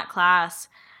even in that class,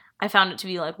 I found it to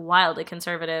be like wildly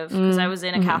conservative because I was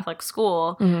in a Catholic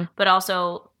school, but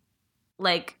also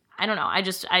like, I don't know, I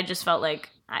just felt like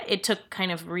it took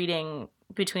kind of reading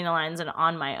between the lines and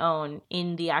on my own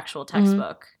in the actual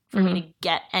textbook for me to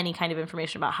get any kind of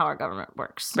information about how our government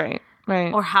works. Right.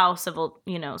 Or how civil,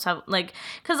 like,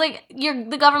 because like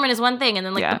the government is one thing, and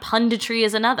then like the punditry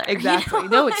is another. Exactly.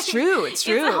 No, it's true. It's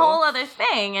true. It's a whole other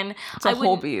thing, and it's a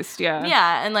whole beast. Yeah.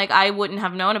 Yeah, and like I wouldn't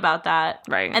have known about that.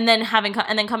 Right. And then coming to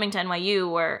NYU,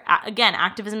 where again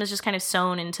activism is just kind of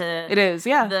sewn into. It is.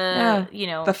 Yeah.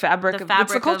 The fabric of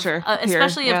the culture,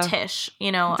 especially of Tisch.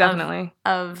 Definitely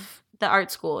of the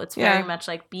art school. It's very much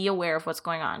like be aware of what's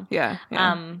going on. Yeah.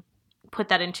 Put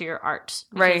that into your art.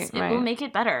 Right. It will make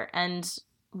it better. And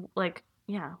like,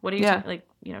 what do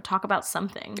you talk about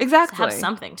something. Exactly. Have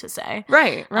something to say.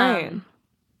 Right. I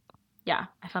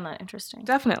found that interesting.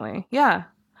 Definitely. Yeah.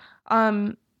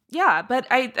 But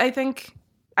I think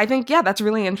that's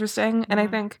really interesting. And I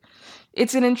think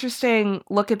it's an interesting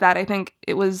look at that. I think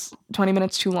it was 20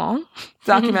 minutes too long.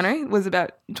 The documentary was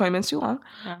about 20 minutes too long.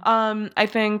 Yeah. I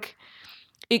think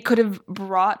it could have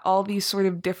brought all these sort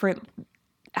of different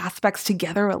aspects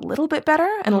together a little bit better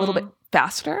and a little bit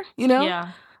faster,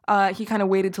 Yeah. He kind of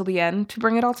waited till the end to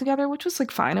bring it all together, which was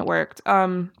like fine. It worked.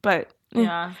 But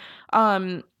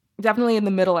definitely in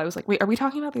the middle, I was like, wait, are we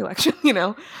talking about the election?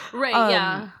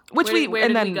 Right. Which where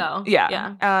did we go?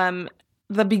 Yeah.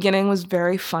 The beginning was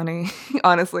very funny.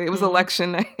 Honestly, it was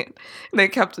election night. They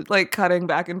kept like cutting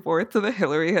back and forth to the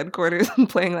Hillary headquarters and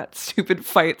playing that stupid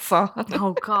fight song.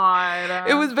 Oh God.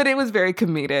 It was very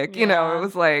comedic. It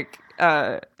was like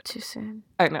too soon.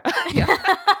 I know. Yeah.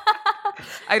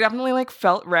 I definitely like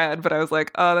felt red, but I was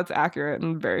like, oh, that's accurate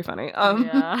and very funny. And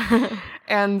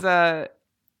and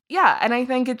I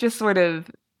think it just sort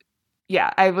of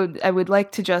I would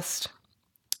like to just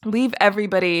leave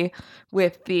everybody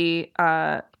with the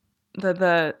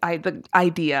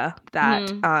idea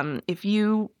that if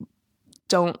you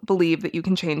don't believe that you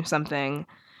can change something,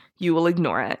 you will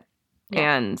ignore it.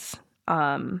 Yeah. And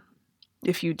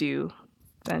if you do,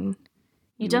 then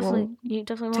you definitely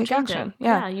won't change it.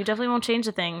 Yeah, you definitely won't change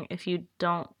the thing if you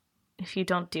don't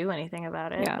do anything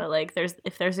about it. Yeah. But like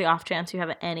if there's the off chance you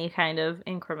have any kind of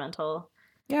incremental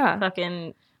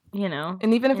fucking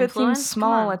and even if it seems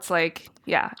small, it's like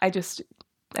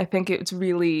I think it's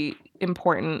really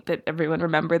important that everyone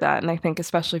remember that. And I think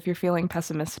especially if you're feeling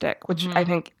pessimistic, which I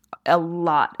think a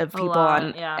lot of people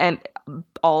and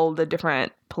all the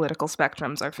different political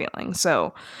spectrums are feeling.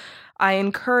 So I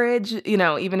encourage,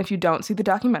 even if you don't see the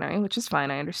documentary, which is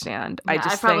fine, I understand. Yeah,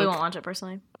 I probably won't watch it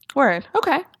personally. Word.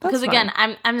 Okay. Because again,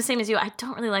 I'm the same as you. I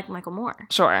don't really like Michael Moore.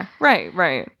 Sure. Right.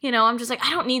 I'm just like, I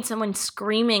don't need someone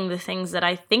screaming the things that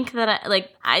I think that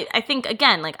I think,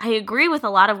 again, like I agree with a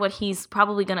lot of what he's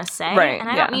probably going to say. Right. And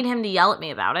I don't need him to yell at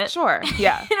me about it. Sure.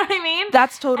 Yeah. You know what I mean?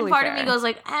 That's totally fair. And part fair. of me goes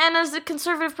like, and as a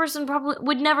conservative person probably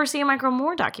would never see a Michael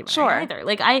Moore documentary either.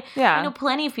 Like I know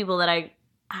plenty of people that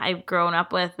I've grown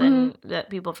up with and that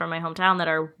people from my hometown that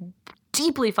are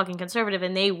deeply fucking conservative,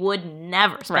 and they would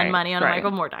never spend money on a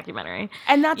Michael Moore documentary.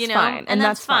 And that's fine. And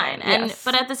that's fine. Yes.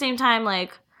 But at the same time,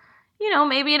 like,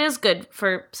 maybe it is good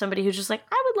for somebody who's just like,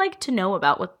 I would like to know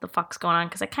about what the fuck's going on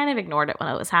because I kind of ignored it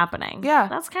when it was happening. Yeah.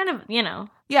 That's kind of,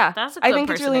 Yeah. That's a good I think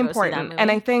it's really important.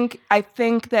 And I think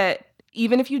that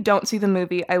even if you don't see the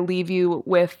movie, I leave you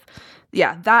with,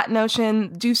 that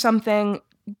notion. Do something.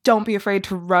 Don't be afraid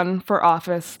to run for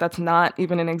office. That's not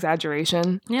even an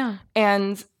exaggeration. Yeah.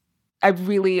 And I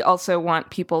really also want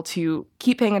people to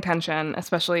keep paying attention,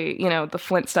 especially, the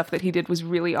Flint stuff that he did was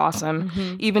really awesome.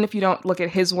 Mm-hmm. Even if you don't look at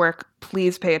his work,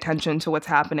 please pay attention to what's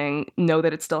happening, know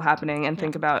that it's still happening, and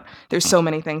think about there's so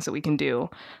many things that we can do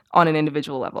on an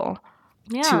individual level.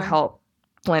 to help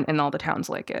Flint and all the towns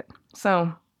like it.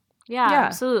 So, yeah,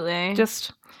 absolutely.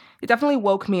 Just, it definitely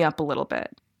woke me up a little bit.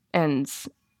 And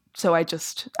so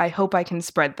I hope I can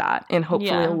spread that in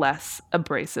hopefully a less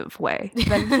abrasive way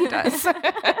than he does.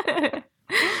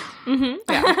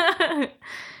 Yeah.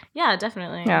 Yeah,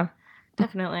 definitely. Yeah.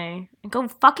 Definitely. Go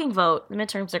fucking vote. The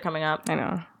midterms are coming up. I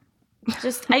know.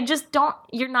 I just don't,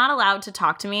 you're not allowed to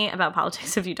talk to me about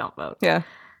politics if you don't vote. Yeah.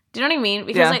 Do you know what I mean?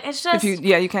 Because like it's just, you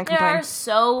can't complain. There are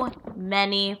so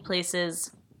many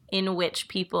places in which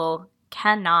people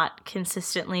cannot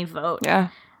consistently vote. Yeah.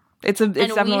 It's definitely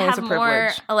a privilege. And we have more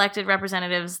elected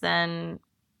representatives than,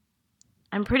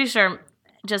 I'm pretty sure,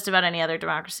 just about any other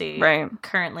democracy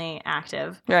currently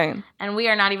active. Right. And we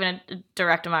are not even a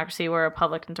direct democracy. We're a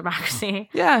Republican democracy.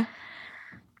 Yeah.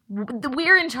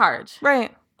 We're in charge.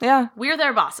 Right. Yeah. We're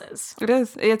their bosses. It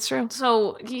is. It's true.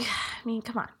 So, I mean,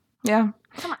 come on. Yeah.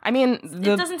 Come on. I mean,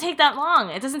 it doesn't take that long.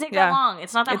 It doesn't take that long.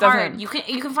 It's not that hard. You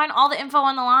can find all the info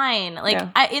on the line. Like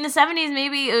in the 70s,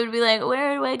 maybe it would be like,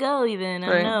 where do I go? Even I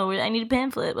don't know. I need a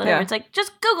pamphlet. Whatever. Yeah. It's like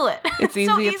just Google it. It's easy.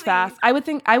 So it's fast. I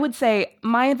would say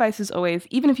my advice is always,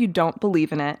 even if you don't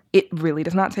believe in it, it really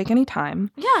does not take any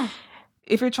time. Yeah.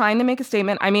 If you're trying to make a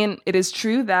statement, I mean, it is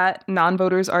true that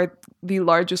non-voters are the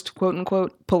largest quote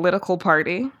unquote political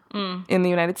party in the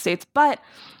United States, but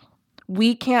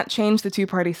we can't change the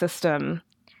two-party system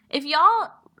if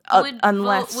y'all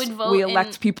unless vote we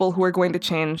elect people who are going to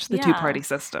change the two-party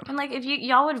system. And like if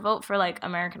y'all would vote for like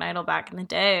American Idol back in the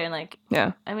day, and like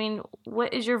I mean,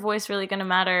 what is your voice really going to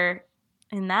matter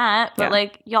in that? But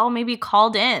like y'all maybe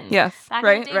called in. Yes, back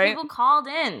in the day, people called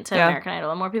in to American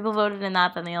Idol, and more people voted in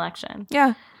that than the election.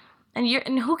 Yeah.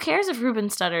 And who cares if Ruben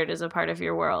Studdard is a part of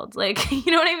your world? Like,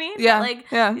 you know what I mean? Yeah. Like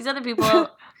these other people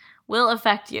will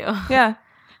affect you. Yeah.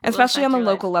 Especially on the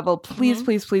local level, please,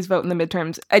 please, please vote in the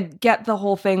midterms. I get the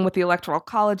whole thing with the Electoral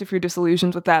College if you're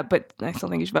disillusioned with that, but I still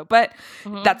think you should vote. But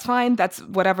that's fine. That's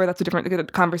whatever. That's a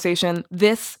different conversation.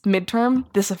 This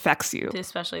midterm, this affects you.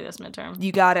 Especially this midterm.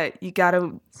 You gotta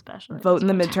vote in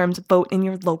the midterms. Vote in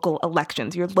your local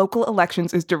elections. Your local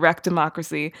elections is direct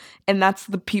democracy, and that's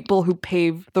the people who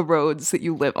pave the roads that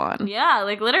you live on. Yeah,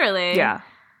 like literally. Yeah.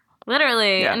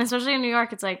 Literally. Yeah. And especially in New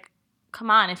York, it's like, come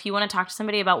on, if you want to talk to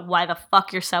somebody about why the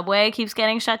fuck your subway keeps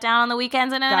getting shut down on the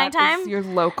weekends and at nighttime, is your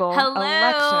local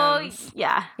elections.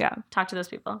 Yeah. Talk to those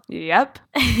people. Yep.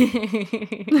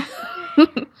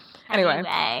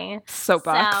 Anyway,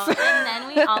 soapbox. So, and then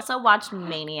we also watched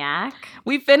Maniac.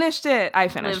 We finished it. I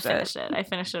finished it. I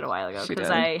finished it a while ago because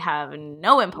I have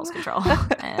no impulse control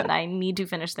and I need to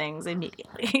finish things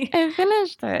immediately. I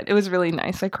finished it. It was really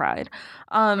nice. I cried.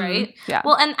 Right? Yeah.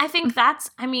 Well, and I think that's,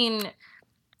 I mean,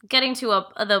 getting to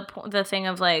the thing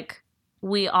of like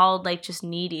we all like just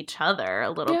need each other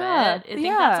a little bit. I think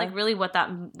that's like really what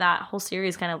that whole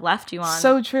series kind of left you on.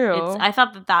 So true. I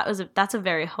thought that's a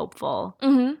very hopeful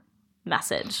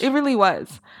message. It really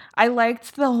was. I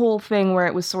liked the whole thing where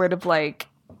it was sort of like,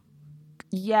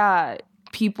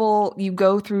 people, you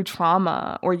go through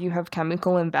trauma or you have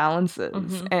chemical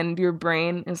imbalances and your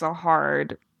brain is a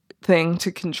hard thing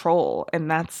to control,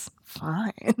 and that's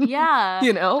fine. Yeah.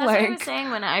 You know, that's like what I was saying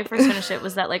when I first finished it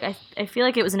was that like I feel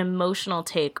like it was an emotional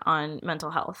take on mental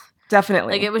health.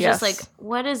 Definitely. Like it was just like,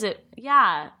 what is it?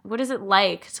 Yeah. What is it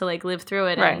like to like live through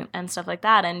it and stuff like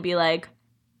that and be like,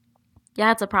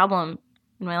 yeah, it's a problem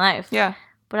in my life. Yeah.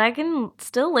 But I can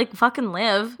still like fucking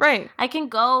live. Right. I can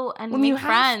go and make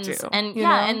friends and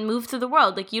and move through the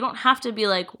world. Like you don't have to be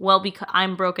like, well, because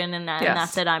I'm broken and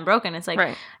that's it, I'm broken. It's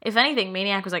like, if anything,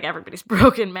 Maniac was like, everybody's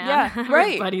broken, man. Yeah, right.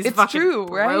 Everybody's it's fucking true,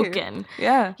 broken. Right.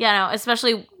 Yeah. Yeah, no,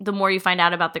 especially the more you find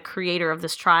out about the creator of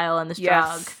this trial and this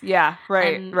drug. Yeah,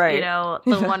 right, and, right. You know,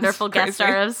 the wonderful guest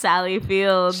star of Sally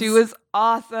Fields. She was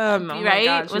awesome. Oh right?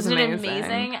 My God, wasn't it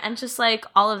amazing? And just like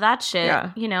all of that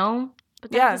shit, you know? But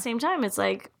then at the same time, it's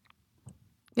like,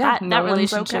 that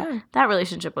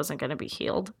relationship wasn't going to be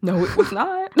healed. No, it was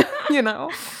not. you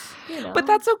know? But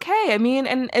that's okay. I mean,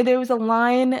 and there was a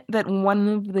line that one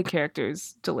of the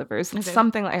characters delivers. It's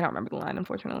something like, I don't remember the line,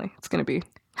 unfortunately. It's going to be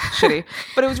shitty.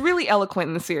 But it was really eloquent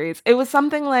in the series. It was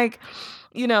something like,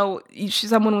 you know,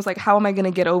 someone was like, how am I going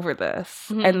to get over this?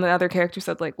 And the other character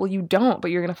said like, well, you don't, but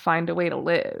you're going to find a way to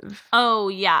live. Oh,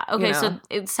 yeah. Okay, so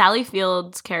Sally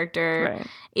Fields' character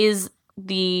is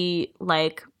the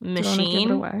like machine.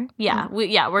 Do you wanna give it away?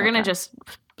 Yeah, we're gonna just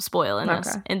spoil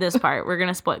in this part. We're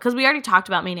gonna spoil because we already talked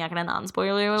about Maniac in a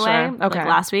non-spoiler way like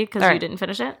last week because you didn't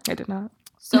finish it. I did not.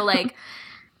 So like,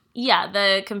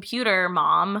 the computer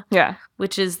mom,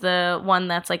 which is the one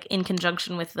that's like in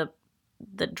conjunction with the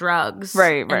drugs,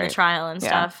 and the trial and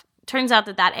stuff. turns out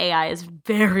that AI is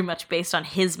very much based on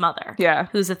his mother. Yeah.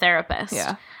 Who's a therapist.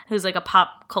 Yeah. Who's like a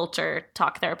pop culture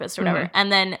talk therapist or whatever.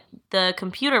 And then the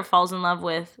computer falls in love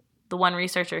with the one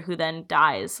researcher who then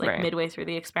dies like midway through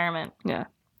the experiment. Yeah.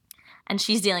 And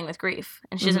she's dealing with grief,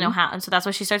 and she doesn't know how. And so that's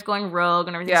why she starts going rogue,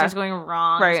 and everything starts going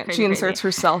wrong. Right. She inserts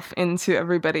herself into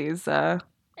everybody's,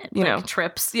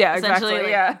 trips. Yeah, exactly.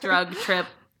 Essentially, drug trip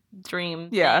dream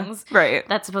things. Right.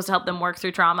 That's supposed to help them work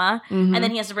through trauma. And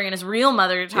then he has to bring in his real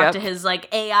mother to talk to his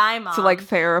like AI mom. To like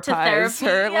therapize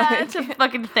her. To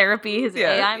fucking therapy his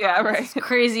AI mom. Yeah, right. It's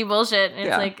crazy bullshit. And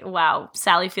it's like, wow,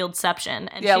 Sally Fieldception.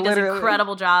 And she does an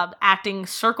incredible job acting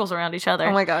circles around each other.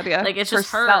 Oh my God, yeah. Like it's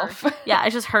just herself. her. Yeah,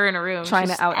 it's just her in a room. Trying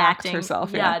to outact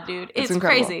herself. Yeah, dude. It's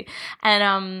crazy.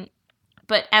 And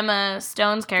but Emma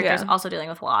Stone's character is also dealing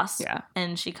with loss. Yeah.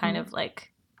 And she kind of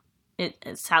like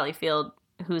Sally Field,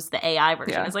 who's the AI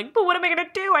version, is like, but what am I gonna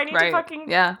do? I need to fucking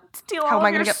steal all of your... How am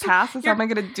I gonna get past this? How am I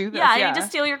gonna do this? Yeah, I need to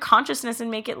steal your consciousness and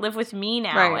make it live with me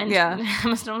now. Right, and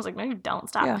Emma Stone was like, no, you don't.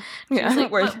 Stop. Yeah.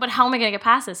 Like, but how am I gonna get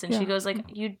past this? And she goes like,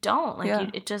 you don't.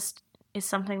 Like, it just is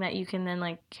something that you can then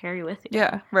like carry with you.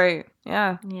 Yeah, right.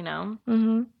 Yeah. You know?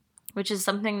 Mm-hmm. Which is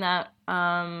something that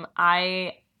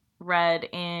I read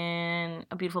in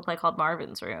a beautiful play called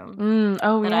Marvin's Room.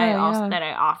 That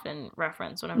I often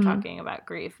reference when I'm talking about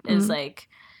grief is like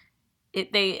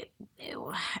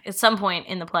at some point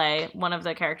in the play, one of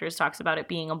the characters talks about it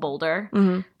being a boulder.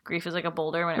 Grief is like a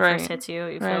boulder. When it first hits you,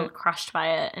 you feel crushed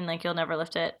by it and like you'll never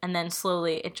lift it, and then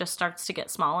slowly it just starts to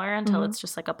get smaller until it's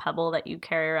just like a pebble that you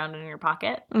carry around in your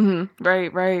pocket.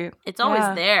 Right. It's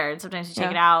always there, and sometimes you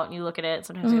take it out and you look at it.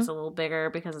 Sometimes it gets a little bigger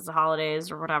because it's the holidays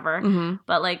or whatever,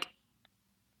 but like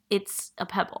it's a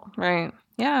pebble. Right.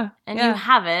 Yeah. And you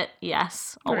have it,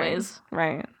 yes, always.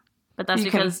 Right. But that's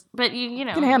because you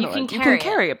know, you can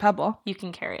carry a pebble. You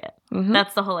can carry it.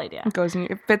 That's the whole idea.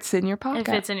 It fits in your pocket.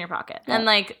 It fits in your pocket. Yeah. And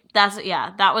like that's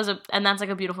like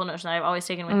a beautiful notion that I've always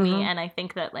taken with me, and I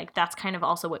think that like that's kind of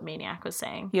also what Maniac was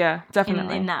saying. Yeah,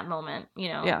 definitely. In that moment, you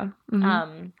know. Yeah.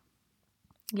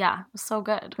 Yeah, it was so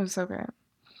good. It was so great.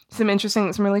 Some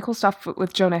really cool stuff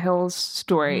with Jonah Hill's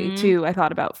story too. I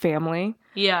thought about family.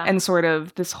 Yeah. And sort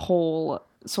of this whole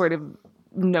sort of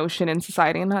notion in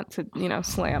society, and not to,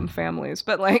 slam families,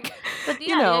 but like, the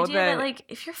idea that like,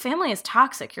 if your family is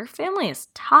toxic, your family is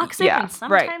toxic, and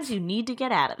sometimes you need to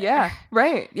get out of there. Yeah,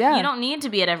 right, yeah. You don't need to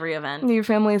be at every event. Your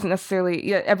family isn't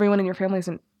necessarily, everyone in your family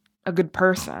isn't a good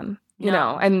person, you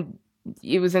know, and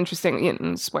it was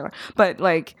interesting, spoiler, but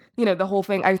like, the whole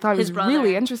thing, I thought it was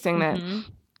really interesting that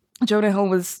Jonah Hill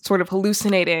was sort of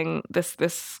hallucinating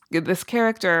this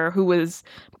character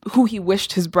who he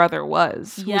wished his brother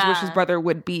was, who he wished his brother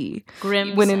would be.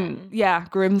 Grimson.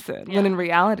 Grimson. Yeah. When in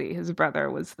reality, his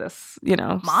brother was this,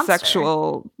 monster.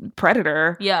 Sexual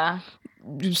predator. Yeah.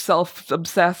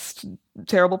 Self-obsessed,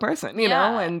 terrible person,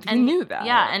 know, and he knew that.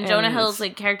 Yeah, and Jonah Hill's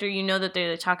like character, that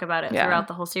they talk about it throughout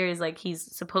the whole series. Like he's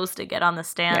supposed to get on the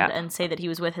stand and say that he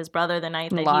was with his brother the night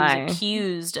that he was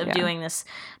accused of doing this,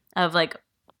 of like,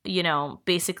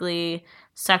 basically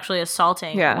sexually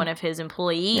assaulting one of his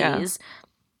employees.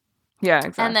 Yeah,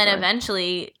 exactly. And then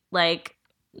eventually, like,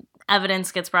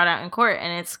 evidence gets brought out in court,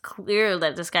 and it's clear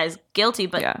that this guy's guilty,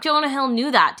 but Jonah Hill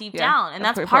knew that deep down, and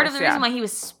that's part of the reason why he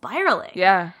was spiraling.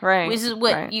 Yeah, right. Which is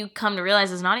what you come to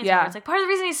realize as an audience member. It's like, part of the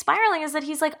reason he's spiraling is that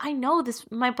he's like, I know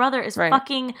my brother is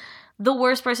fucking the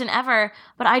worst person ever,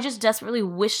 but I just desperately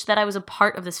wish that I was a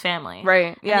part of this family.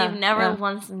 Right, yeah. And they've never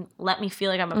once let me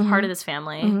feel like I'm a part of this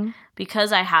family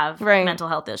because I have mental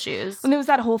health issues. And it was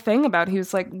that whole thing about, he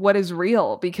was like, what is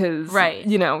real? Because,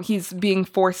 he's being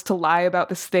forced to lie about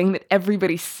this thing that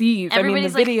everybody sees.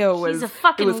 Everybody's the video like, was, he's a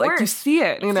fucking it was like, you see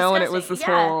it, and it was this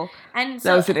whole, and so,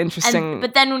 that was an interesting.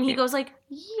 But then when he goes like,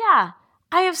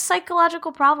 I have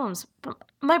psychological problems, but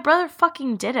my brother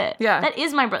fucking did it. Yeah. That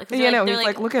is my brother. He's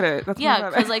like, look at it. That's my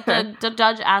brother. Because like the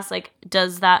judge asked, like,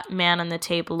 does that man on the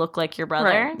tape look like your brother?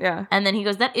 Right, yeah. And then he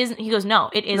goes,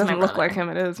 no, it is my brother. Look like him,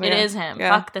 it is. It is him.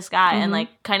 Yeah. Fuck this guy. And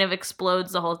like kind of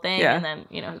explodes the whole thing. Yeah. And then,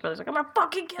 his brother's like, I'm gonna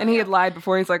fucking kill him. And he had lied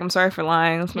before. He's like, I'm sorry for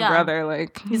lying. That's my brother.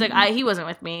 Like, he's like, he wasn't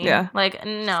with me. Yeah. Like,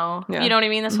 no. Yeah. You know what I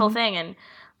mean? This whole thing.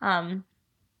 And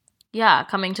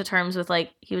coming to terms with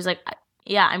like, he was like,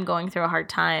 I'm going through a hard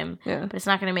time, but it's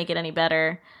not going to make it any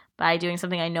better by doing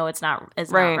something I know it's not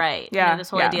right. Yeah. This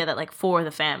whole idea that like for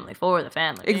the family.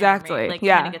 Exactly. Like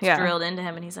kind of gets drilled into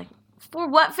him, and he's like, for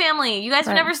what family? You guys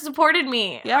have never supported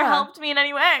me or helped me in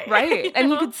any way. Right.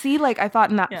 And you could see, like, I thought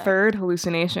in that third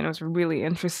hallucination, it was really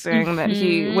interesting that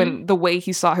when the way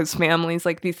he saw his families,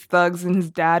 like these thugs and his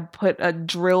dad put a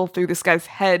drill through this guy's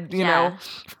head, you know,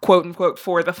 quote unquote,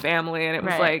 for the family. And it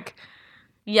was like,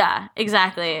 Yeah,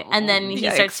 exactly. And then he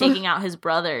starts taking out his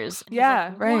brothers.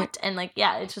 Yeah, right. What? And like,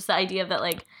 yeah, it's just the idea that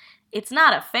like, it's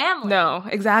not a family. No,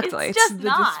 exactly. It's just the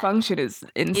dysfunction is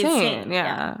insane.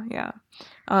 Yeah.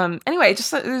 Anyway,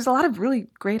 just there's a lot of really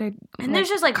great ideas. And there's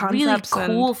just like really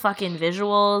cool fucking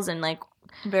visuals and like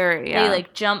they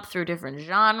like jump through different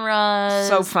genres.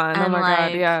 So fun. Oh my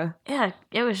god, yeah. Yeah,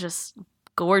 it was just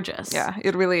gorgeous. Yeah,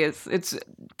 it really is.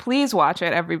 Please watch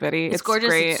it, everybody. It's gorgeous.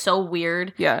 Great. It's so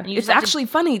weird. Yeah, it's actually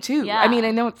funny too. Yeah. I mean,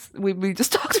 I know we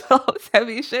just talked about all this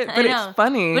heavy shit, but it's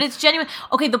funny. But it's genuine.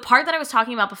 Okay, the part that I was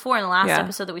talking about before in the last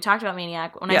episode that we talked about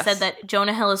Maniac, when I said that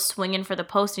Jonah Hill is swinging for the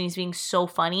post and he's being so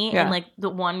funny, and like the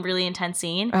one really intense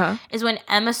scene is when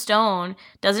Emma Stone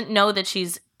doesn't know that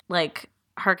she's like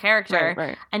her character,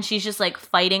 right. And she's just like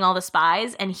fighting all the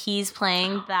spies, and he's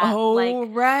playing that that like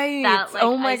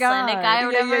oh my Icelandic guy or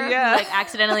whatever who like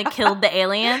accidentally killed the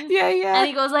alien. And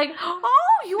he goes like, "Oh,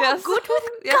 you are good with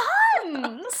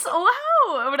guns, wow,"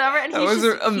 or whatever. And he's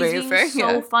amazing. He's being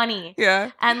so funny,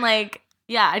 and like.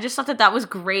 Yeah, I just thought that was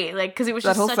great, like because it was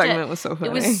just that whole segment was so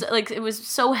funny. It was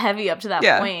so heavy up to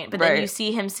that point, but then you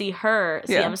see him see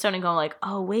Emma Stone and go like,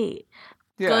 "Oh wait."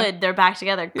 Good, they're back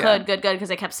together. Good, because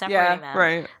they kept separating them.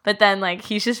 Right. But then, like,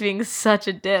 he's just being such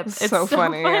a dip. It's so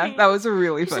funny. Yeah, that was a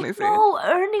really funny scene. No,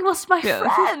 Ernie was my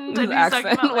friend. And he's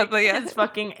talking about like, his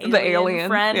fucking alien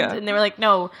friend. Yeah. And they were like,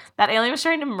 no, that alien was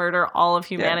trying to murder all of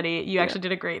humanity. You actually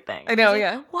did a great thing. I know.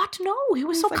 Like, what? No, he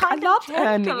was so like, kind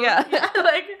and gentle.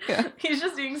 He's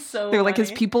just being so. They were like,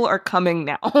 his people are coming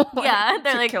now.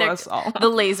 They're like, kill us all. The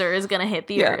laser is gonna hit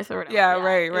the earth or whatever. Yeah,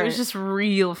 right. It was just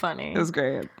real funny. It was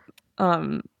great.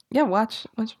 Watch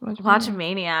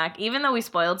Maniac. Even though we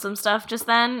spoiled some stuff just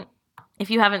then, if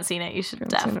you haven't seen it, you should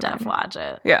def watch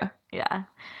it. Yeah. All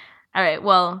right.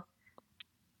 Well,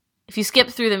 if you skip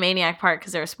through the Maniac part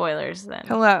because there are spoilers, then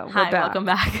welcome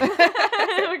back.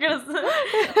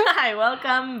 Hi,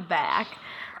 welcome back.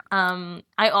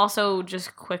 I also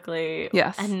just quickly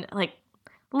and like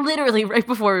literally right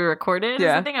before we recorded,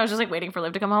 I think I was just like waiting for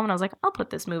Liv to come home, and I was like, I'll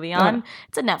put this movie on.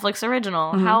 It's a Netflix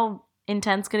original. Mm-hmm. How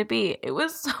intense could it be? It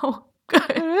was so good.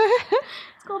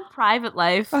 It's called Private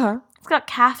Life. It's got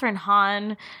Catherine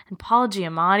Hahn and Paul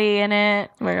Giamatti in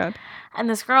it. Oh my god. And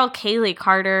this girl Kaylee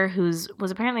Carter,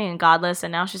 was apparently in Godless,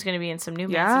 and now she's going to be in some new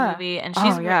Manson movie, and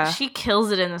she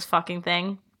kills it in this fucking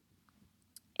thing.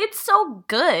 It's so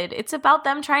good. It's about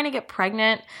them trying to get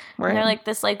pregnant, and they're like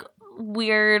this like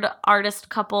weird artist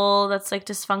couple that's like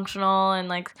dysfunctional, and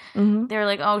like they're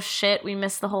like, oh shit, we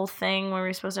missed the whole thing where we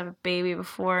were supposed to have a baby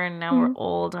before, and now we're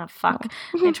old. Oh, fuck.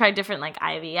 They tried different like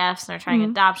IVFs, and they're trying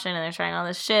adoption, and they're trying all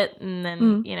this shit, and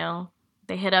then you know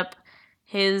they hit up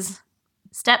his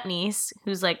stepniece,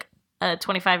 who's like a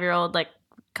 25-year-old like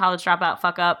college dropout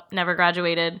fuck up, never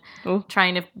graduated,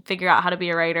 trying to figure out how to be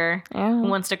a writer, who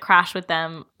wants to crash with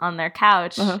them on their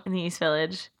couch in the East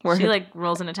Village. She like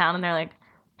rolls into town, and they're like,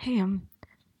 hey,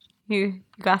 you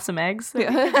got some eggs that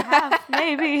we can have,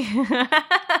 maybe.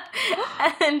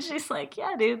 And she's like,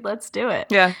 yeah, dude, let's do it.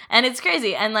 Yeah. And it's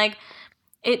crazy. And like,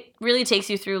 it really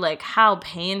takes you through like how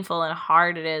painful and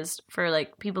hard it is for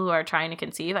like people who are trying to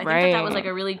conceive. I think that was like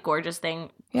a really gorgeous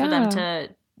thing for them to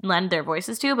lend their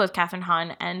voices to, both Catherine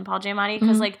Hahn and Paul Giamatti,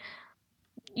 because like,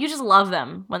 you just love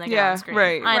them when they get on screen.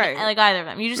 Right. Like either of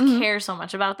them. You just care so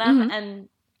much about them. And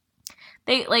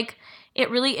they like... It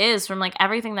really is, from like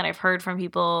everything that I've heard from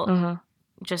people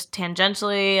just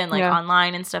tangentially and like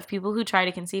online and stuff, people who try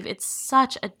to conceive, it's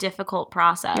such a difficult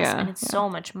process and it's so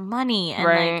much money, and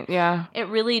like it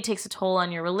really takes a toll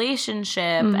on your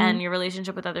relationship and your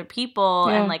relationship with other people.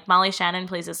 And like Molly Shannon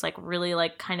plays this like really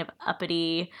like kind of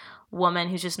uppity woman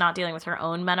who's just not dealing with her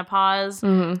own menopause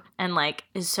and like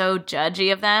is so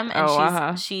judgy of them,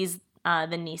 and she's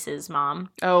the niece's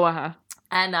mom.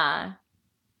 And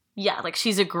yeah, like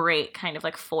she's a great kind of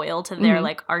like foil to their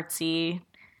like artsy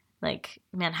like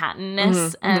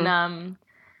Manhattanness. And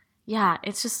yeah,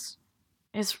 it's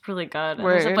really good. And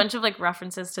there's a bunch of like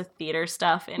references to theater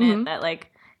stuff in it that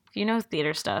like, if you know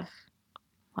theater stuff,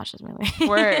 watch this movie.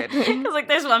 Because like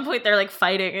there's one point they're like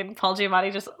fighting, and Paul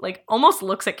Giamatti just like almost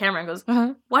looks at camera and goes,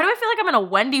 why do I feel like I'm in a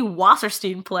Wendy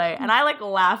Wasserstein play? And I like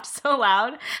laughed so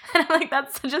loud, and I'm like,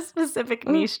 that's such a specific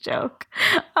niche joke.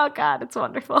 Oh god, it's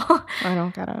wonderful. I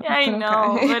don't get it. Yeah, I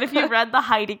know. Okay. But if you read the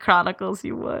Heidi Chronicles,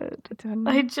 you would.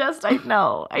 I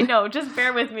know. Just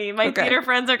bear with me. My theater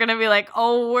friends are gonna be like,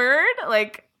 oh, word?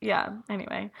 Like, yeah,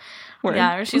 anyway. Word.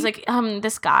 Yeah, or she's like,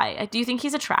 this guy, do you think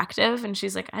he's attractive? And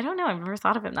she's like, I don't know, I've never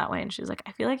thought of him that way. And she's like,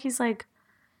 I feel like he's like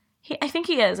I think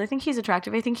he is. I think he's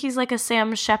attractive. I think he's like a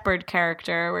Sam Shepard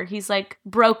character where he's like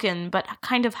broken but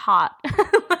kind of hot.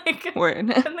 Like, weird. And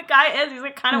the guy he's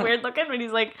like kind of weird looking, but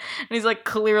he's like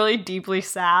clearly deeply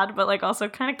sad, but like also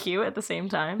kind of cute at the same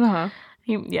time. Uh-huh.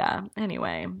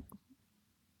 Anyway,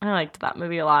 I liked that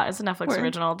movie a lot. It's a Netflix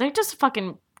original. They just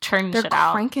fucking churning shit out.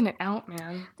 They're cranking it out,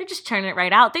 man. They're just churning it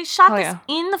right out. They shot this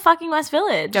in the fucking West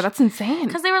Village. Yeah, that's insane.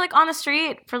 Because they were like on the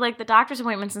street for like the doctor's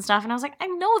appointments and stuff, and I was like, I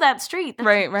know that street. That's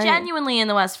right. genuinely in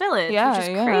the West Village, which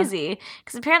is crazy.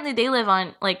 Because apparently they live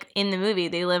on, like in the movie,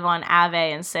 they live on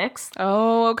Ave and 6th.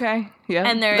 Oh, okay. Yeah.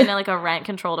 And they're in like a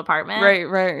rent-controlled apartment.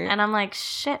 Right. And I'm like,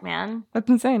 shit, man. That's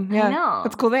insane. Yeah. I know.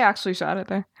 That's cool. They actually shot it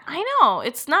there. I know.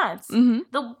 It's nuts. Mm-hmm.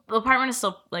 The apartment is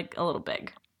still like a little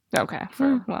big. Okay.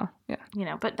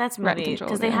 But that's movie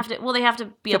because they have to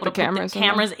be able to put the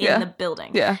cameras in the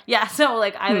building. Yeah. So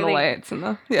like either the lights and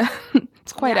the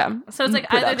it's quite so it's like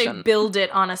production. either they build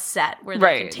it on a set where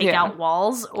they can take out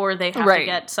walls, or they have to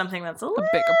get something that's a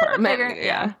big apartment. Bigger.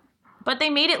 Yeah. But they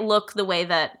made it look the way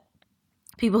that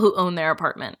people who own their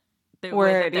apartment,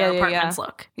 way that their apartments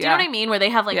look. Do you know what I mean? Where they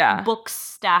have like books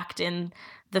stacked in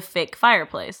the fake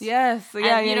fireplace. Yes. You know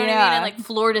what I mean? And like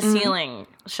floor to ceiling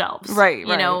shelves. Right.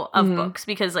 You know, of books,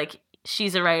 because like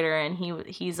she's a writer and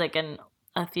he's like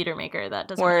a theater maker that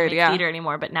doesn't really make theater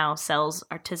anymore, but now sells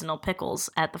artisanal pickles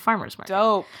at the farmer's market.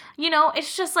 Dope. You know,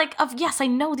 it's just like, yes, I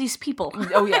know these people.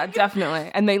 Oh yeah, definitely.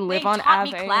 And they live on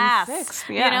Ave and 6th.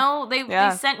 Yeah. You know, they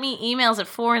sent me emails at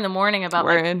 4 a.m. about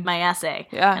my essay.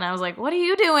 Yeah. And I was like, what are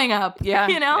you doing up? Yeah.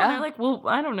 You know? And they're like, well,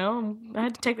 I don't know. I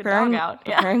had to take the dog out.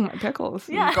 Preparing my pickles.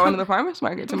 Yeah. Going to the farmer's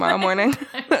market tomorrow morning.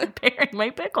 Preparing my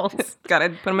pickles. Gotta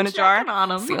put them in a jar. On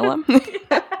them. Seal them.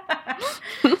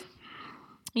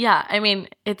 Yeah, I mean,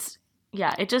 it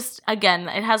just, again,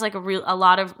 it has like there's a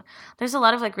lot of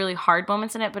like really hard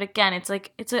moments in it, but again, it's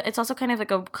like, it's also kind of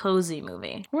like a cozy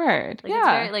movie. Word. Like, it's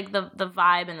very, like, the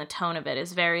vibe and the tone of it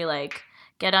is very like,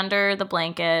 get under the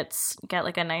blankets, get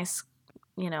like a nice,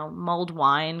 mulled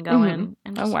wine going,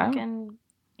 and just fucking,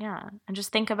 and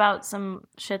just think about some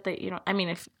shit that you don't, I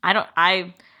mean,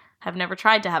 I have never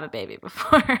tried to have a baby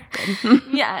before.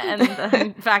 And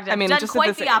in fact, I've done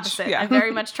quite the opposite. Yeah. I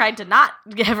very much tried to not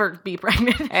ever be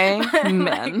pregnant.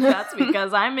 Amen. That's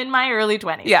because I'm in my early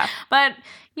 20s. Yeah. But,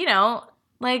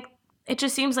 like, it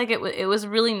just seems like it was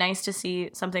really nice to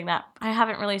see something that I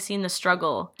haven't really seen the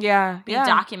struggle be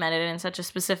documented in such a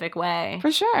specific way.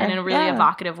 For sure. And in a really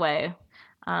evocative way.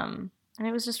 And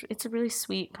it's a really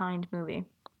sweet, kind movie.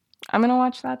 I'm going to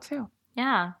watch that too.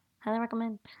 Yeah. Highly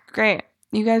recommend. Great.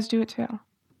 You guys do it too.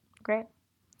 Great.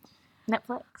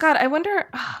 Netflix. God, I wonder.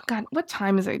 Oh God, what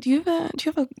time is it? Do you know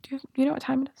what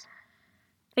time it is?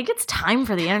 I think it's time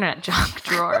for the internet junk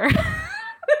drawer.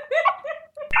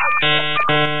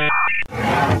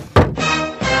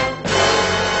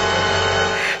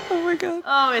 Oh my God.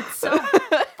 Oh, it's so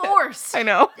forced. I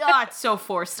know. Oh, it's so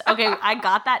forced. Okay, I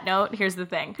got that note. Here's the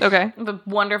thing. Okay. The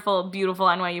wonderful, beautiful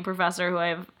NYU professor who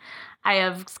I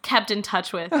have kept in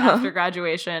touch with after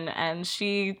graduation, and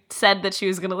she said that she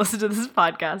was going to listen to this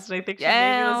podcast, and I think she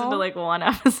maybe listened to like one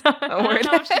episode. I don't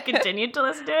know if she continued to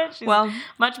listen to it. She's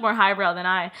much more highbrow than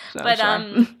I. But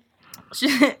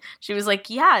she was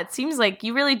like, yeah, it seems like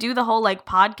you really do the whole like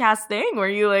podcast thing where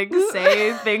you like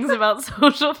say things about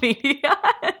social media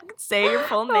and say your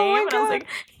full name. And I was like,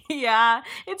 yeah,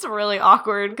 it's really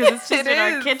awkward because it's just in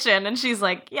our kitchen. And she's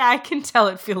like, yeah, I can tell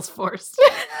it feels forced.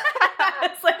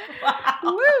 It's like, wow.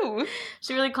 Woo.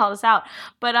 She really called us out.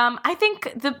 But I think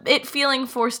it feeling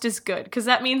forced is good because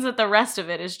that means that the rest of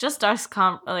it is just us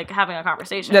having a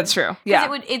conversation. That's true.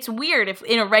 Yeah. It's weird if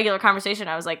in a regular conversation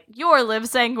I was like, you're Liv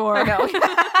Sangor. I know.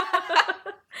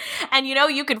 And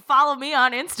you can follow me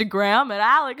on Instagram at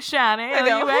Alex Shani,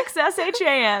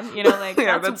 ALUXSHAN.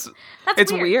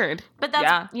 That's weird. But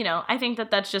that's I think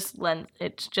that's just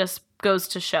it just goes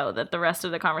to show that the rest of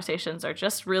the conversations are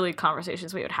just really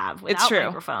conversations we would have without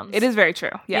microphones. It is very true.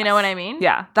 Yes. You know what I mean?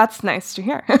 Yeah, that's nice to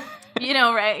hear.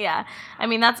 Right? Yeah. I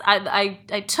mean, that's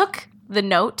I took the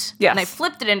note and I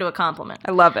flipped it into a compliment.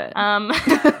 I love it.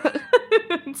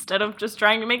 Instead of just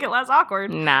trying to make it less awkward.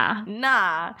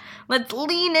 Nah. Let's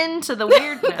lean into the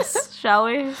weirdness, shall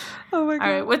we? Oh my God.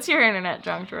 All right, what's your internet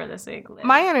junk drawer this week, Liv?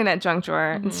 My internet junk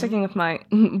drawer, and sticking with my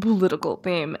political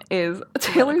theme, is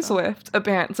Taylor Swift.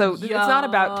 Apparently, so it's not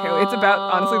about Taylor. It's about,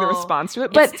 honestly, the response to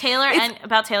it. But it's Taylor and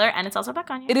about Taylor, and it's also about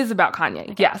Kanye. It is about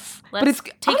Kanye, yes. But it's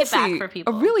take it back for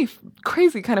people. A really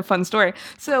crazy kind of fun story.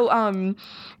 So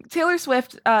Taylor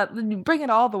Swift, bring it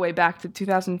all the way back to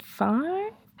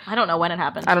 2005? I don't know when it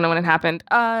happened.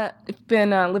 It's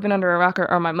been living under a rock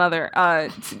or my mother.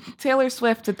 Taylor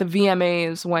Swift at the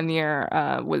VMAs one year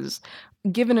was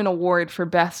given an award for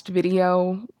best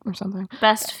video or something.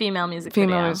 Best female music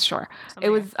video. Female, sure. It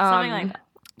was something like that.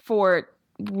 For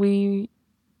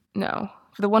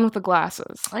the one with the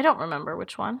glasses. I don't remember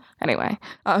which one. Anyway.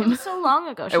 It was so long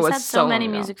ago. She's had so many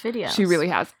music videos. She really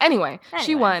has. Anyway,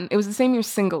 she won. It was the same year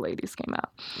Single Ladies came out.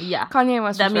 Yeah. Kanye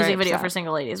West that music video for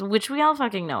Single Ladies, which we all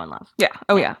fucking know and love. Yeah.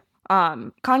 Oh, yeah.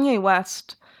 Kanye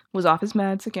West was off his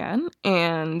meds again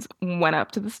and went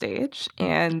up to the stage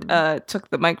and took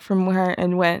the mic from her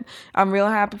and went, "I'm real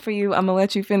happy for you. I'm going to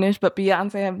let you finish, but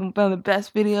Beyonce has one of the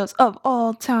best videos of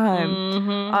all time."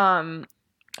 Mm-hmm.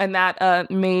 And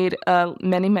that made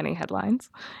many, many headlines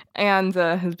and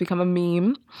has become a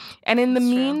meme. And in the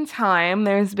meantime,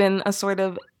 there's been a sort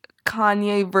of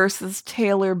Kanye versus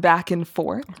Taylor back and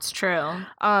forth. It's true.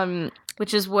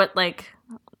 Which is what, like,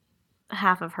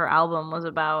 half of her album was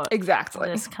about. Exactly.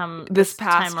 This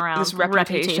time around. This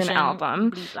Reputation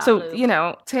album. So,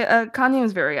 Kanye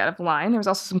was very out of line. There was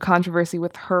also some controversy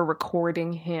with her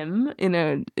recording him in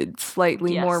a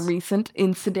slightly more recent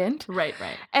incident. Right.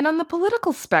 And on the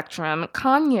political spectrum,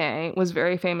 Kanye was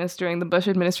very famous during the Bush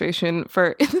administration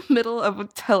for, in the middle of a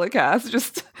telecast,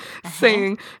 just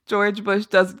saying George Bush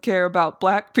doesn't care about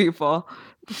black people.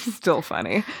 Still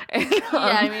funny. And,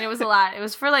 I mean, it was a lot. It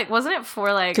was for wasn't it for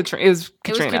Katrina? It was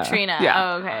Katrina. Yeah.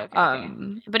 Oh,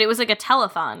 okay. But it was like a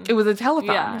telethon. It was a telethon.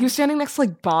 Yeah. He was standing next to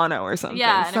Bono or something.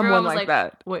 Yeah, and someone was like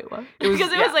that. Wait, what?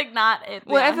 Because it was not it.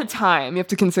 Well, at the time, you have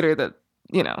to consider that.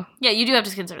 Yeah, you do have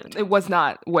to consider that. It was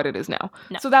not what it is now.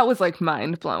 No. So that was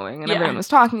mind blowing, and everyone was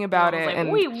talking about it.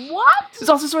 And wait, what? It's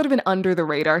also sort of an under the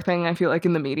radar thing. I feel like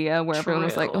in the media where everyone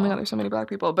was like, "Oh my god, there's so many black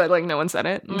people," but no one said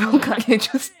it. Mm-hmm. Kanye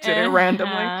just did it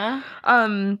randomly.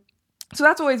 So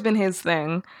that's always been his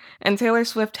thing. And Taylor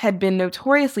Swift had been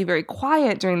notoriously very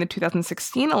quiet during the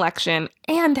 2016 election,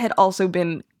 and had also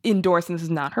been endorsed, and this is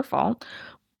not her fault,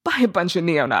 by a bunch of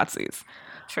neo-Nazis.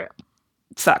 True.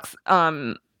 Sucks.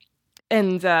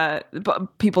 And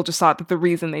people just thought that the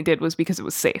reason they did was because it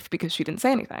was safe, because she didn't say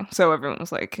anything. So everyone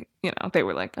was like, they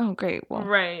were like, "Oh, great. Well,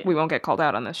 we won't get called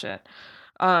out on this shit."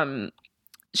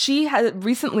 She had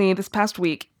recently, this past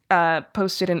week,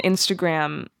 posted an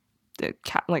Instagram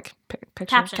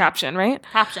caption, right?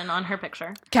 Caption on her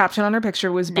picture. Caption on her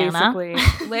picture was basically,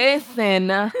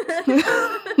 "Listen."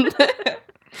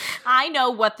 I know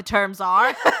what the terms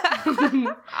are.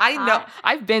 I know.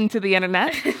 I've been to the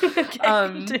internet. Okay,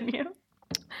 continue.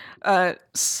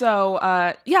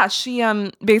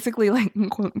 She basically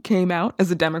came out as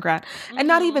a Democrat, and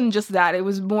not even just that. It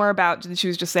was more about, she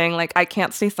was just saying I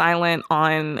can't stay silent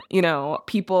on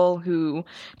people who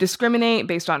discriminate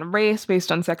based on race,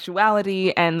 based on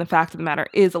sexuality, and the fact of the matter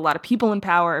is a lot of people in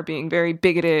power are being very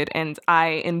bigoted, and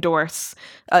I endorse.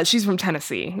 She's from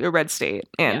Tennessee, a red state,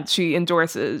 and she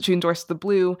endorsed the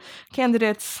blue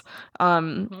candidates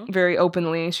very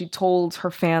openly. She told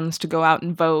her fans to go out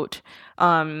and vote.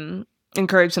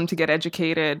 Encourage them to get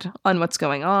educated on what's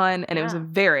going on, and it was a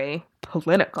very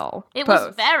political post.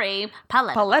 Was very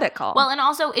political. Well, and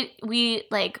also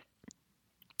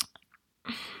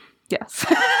Yes.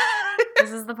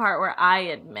 This is the part where I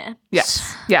admit.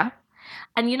 Yes. Yeah.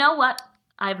 And you know what?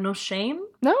 I have no shame.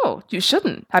 No, you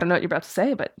shouldn't. I don't know what you're about to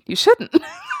say, but you shouldn't.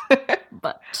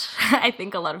 But I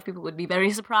think a lot of people would be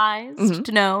very surprised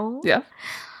to know that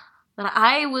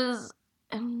I was,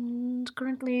 and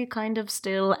currently kind of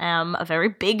still am, a very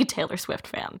big Taylor Swift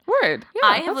fan. Word. Yeah,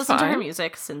 I have listened to her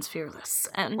music since Fearless,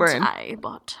 and I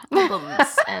bought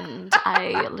albums, and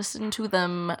I listen to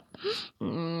them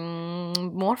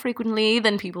more frequently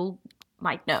than people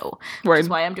might know. Which is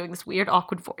why I'm doing this weird,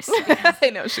 awkward voice.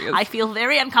 I know she is. I feel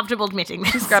very uncomfortable admitting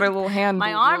this. She's got her little hand.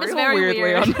 My arm is very weirdly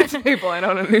weird on the table. I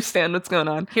don't understand what's going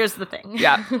on. Here's the thing.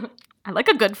 Yeah. I like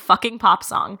a good fucking pop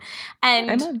song.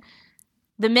 And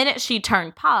the minute she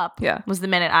turned pop was the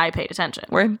minute I paid attention.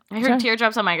 Word. I heard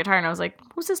teardrops on my guitar and I was like,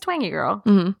 who's this twangy girl?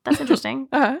 That's interesting.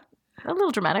 A little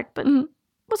dramatic, but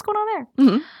what's going on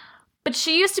there? But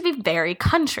she used to be very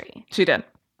country. She did.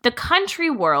 The country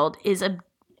world is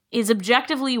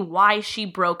objectively why she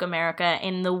broke America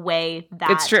in the way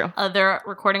that it's true. Other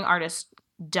recording artists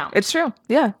don't. It's true.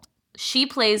 Yeah. She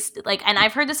plays, and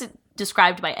I've heard this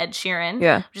described by Ed Sheeran,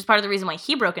 which is part of the reason why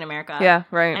he broke in America. Yeah,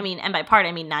 right. I mean, and by part,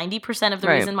 I mean 90% of the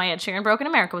reason why Ed Sheeran broke in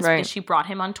America was because she brought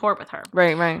him on tour with her.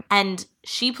 Right. And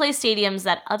she plays stadiums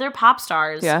that other pop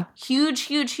stars, huge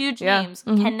names,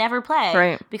 can never play.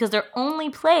 Right. Because they're only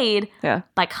played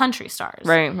by country stars.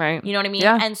 Right. You know what I mean?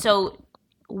 Yeah. And so,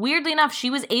 weirdly enough, she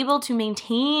was able to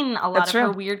maintain a lot of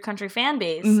her weird country fan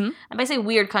base. And by say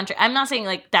weird country, I'm not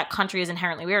saying that country is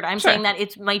inherently weird. I'm saying that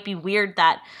it might be weird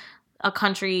that a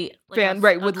country fan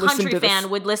would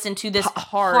listen to this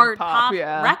hard pop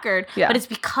record. Yeah. But it's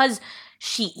because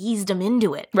she eased him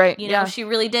into it. Right. You know, she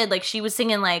really did. Like, she was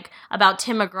singing, like, about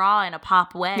Tim McGraw in a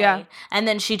pop way. Yeah. And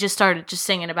then she just started just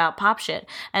singing about pop shit.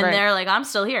 And they're like, I'm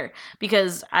still here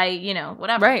because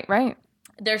whatever. Right.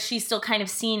 She's still kind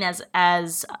of seen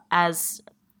as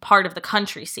part of the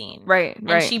country scene. Right.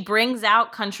 And she brings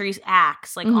out country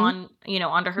acts, like, on,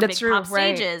 onto her big pop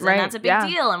stages. And that's a big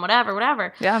deal and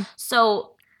whatever. Yeah.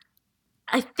 So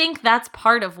I think that's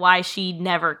part of why she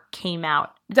never came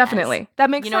out. Definitely. That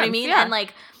makes sense. You know what I mean? Yeah. And,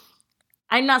 like,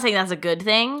 I'm not saying that's a good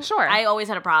thing. Sure. I always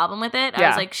had a problem with it. I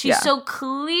was like, she's so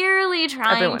clearly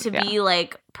trying to be,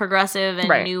 like, progressive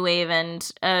and new wave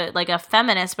and, like, a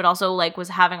feminist, but also, like, was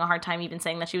having a hard time even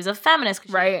saying that she was a feminist.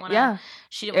 She didn't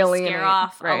want to scare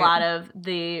off a lot of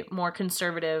the more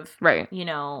conservative,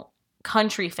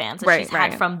 country fans that she's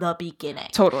had from the beginning.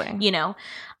 Totally.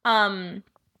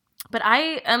 But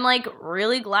I am, like,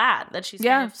 really glad that she's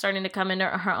kind of starting to come into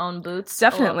her own boots.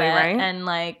 Definitely, right? And,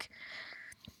 like,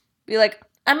 be like,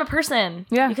 I'm a person.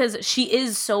 Yeah. Because she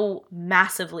is so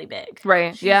massively big.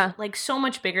 Right. She's, like, so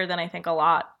much bigger than I think a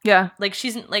lot. Yeah. Like,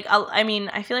 she's, like, I mean,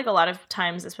 I feel like a lot of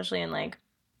times, especially in, like,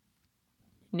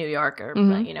 New York or,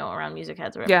 around music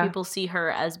heads or whatever, people see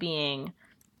her as being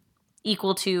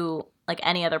equal to, like,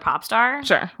 any other pop star.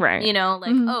 Sure. Right.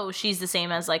 Oh, she's the same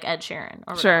as, like, Ed Sheeran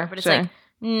or whatever. But it's like,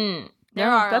 there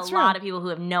are a lot of people who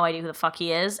have no idea who the fuck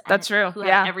he is. That's true. Who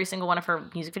have every single one of her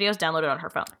music videos downloaded on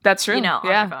her phone. That's true. On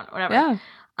her phone, whatever.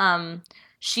 Yeah.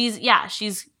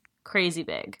 She's crazy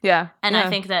big. Yeah. And I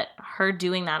think that her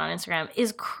doing that on Instagram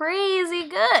is crazy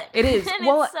good. It is. And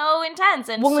it's so intense.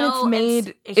 And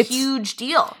it's a huge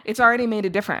deal. It's already made a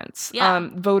difference. Yeah.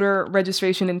 Voter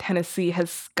registration in Tennessee has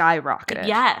skyrocketed.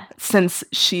 Yeah. Since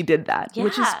she did that,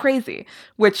 which is crazy.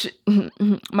 Which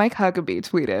Mike Huckabee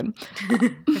tweeted.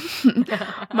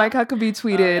 Mike Huckabee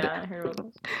tweeted.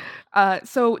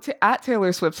 So at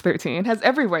Taylor Swift 13 has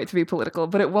every right to be political,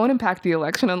 but it won't impact the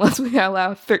election unless we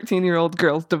allow 13-year-old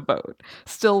girls to vote.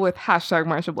 Still with hashtag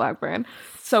Marsha Blackburn.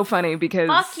 So funny because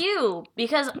fuck you,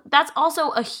 because that's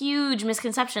also a huge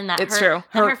misconception that it's true.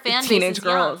 Her fan teenage base is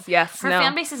girls, young. yes, her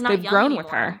fan base is not they've young grown anymore.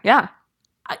 with her. Yeah.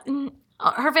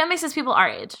 Her fan base is people our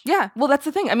age. Yeah, well, that's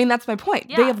the thing. I mean, that's my point.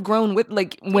 Yeah. They have grown with,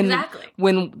 like,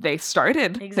 when they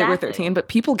started, they were 13, but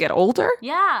people get older.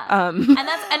 Yeah, I'm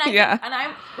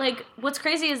like, what's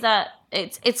crazy is that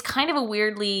it's kind of a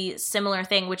weirdly similar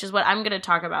thing, which is what I'm going to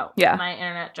talk about. with my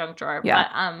internet junk drawer. Yeah.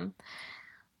 But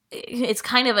it's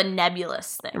kind of a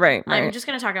nebulous thing. Right. I'm just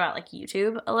going to talk about, like,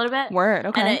 YouTube a little bit. Word.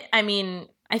 Okay. And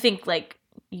I think, like,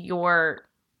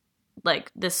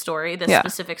 like, this story, this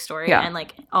specific story, and,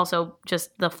 like, also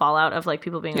just the fallout of, like,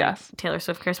 people being like, Taylor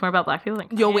Swift cares more about black people than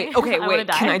Kanye. Wait,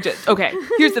 can I just,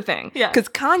 here's the thing. Because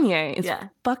Kanye is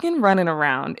fucking running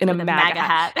around in a MAGA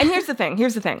hat. And here's the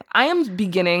thing. I am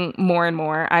beginning more and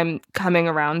more, I'm coming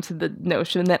around to the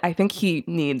notion that I think he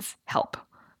needs help.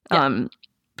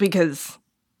 Because,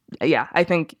 I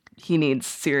think he needs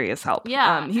serious help.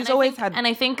 Yeah. He's always had... And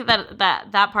I think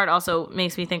that part also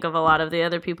makes me think of a lot of the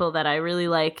other people that I really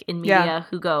like in media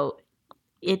who go,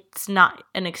 it's not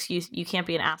an excuse. You can't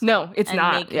be an asshole. No, it's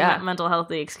not. Make mental health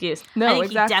the excuse. No, I think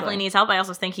he definitely needs help. I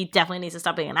also think he definitely needs to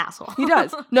stop being an asshole. He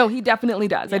does. No, he definitely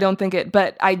does. Yeah. I don't think it,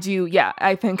 but I do. Yeah,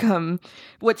 I think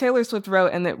what Taylor Swift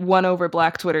wrote and that won over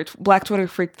Black Twitter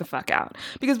freaked the fuck out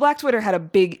because Black Twitter had a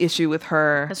big issue with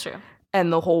her. That's true.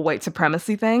 And the whole white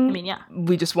supremacy thing. I mean, yeah.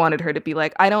 We just wanted her to be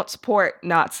like, I don't support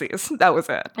Nazis. That was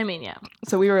it. I mean, yeah.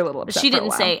 So we were a little upset. She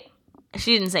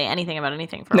didn't say anything about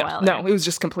anything for a while there. No, it was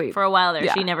just complete. For a while there,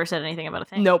 she never said anything about a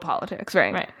thing. No politics,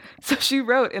 right? So she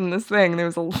wrote in this thing,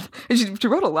 she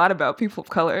wrote a lot about people of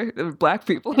color, black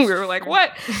people. We were like,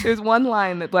 what? There's one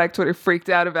line that Black Twitter freaked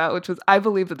out about, which was, I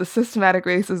believe that the systematic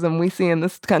racism we see in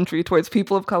this country towards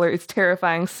people of color is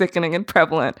terrifying, sickening, and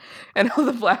prevalent. And all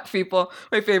the black people,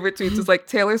 my favorite tweets was like,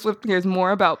 Taylor Swift cares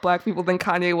more about black people than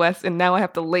Kanye West, and now I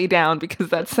have to lay down because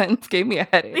that sentence gave me a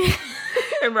headache.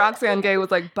 And Roxane Gay was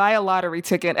like, buy a lottery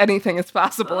ticket. Anything is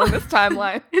possible in this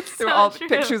timeline. There were all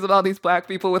pictures of all these black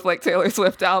people with, like, Taylor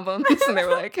Swift albums. And they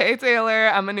were like, hey, Taylor,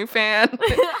 I'm a new fan.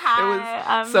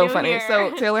 Hi, it was so funny. Here.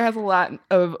 So Taylor has a lot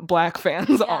of black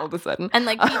fans all of a sudden. And,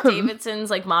 like, Pete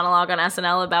Davidson's, like, monologue on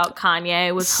SNL about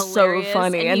Kanye was hilarious. So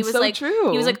funny and he was so like,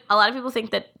 true. He was like, a lot of people think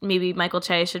that maybe Michael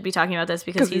Che should be talking about this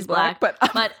because he's black. But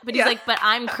he's like, but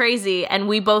I'm crazy. And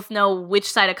we both know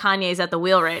which side of Kanye is at the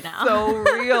wheel right now. So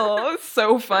real. So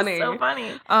so funny. So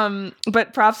funny.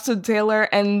 But props to Taylor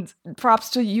and props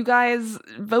to you guys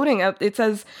voting. It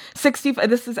says 60.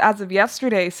 This is as of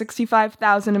yesterday.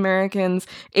 65,000 Americans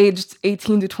aged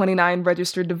 18 to 29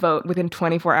 registered to vote within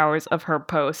 24 hours of her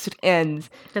post, and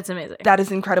that's amazing. That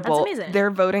is incredible. That's amazing.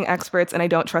 They're voting experts, and I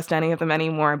don't trust any of them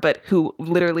anymore. But who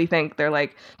literally think they're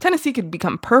like Tennessee could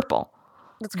become purple.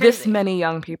 That's crazy. This many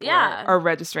young people are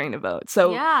registering to vote.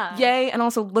 So yay. And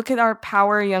also look at our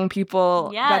power young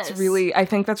people. Yes. I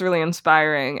think that's really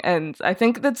inspiring. And I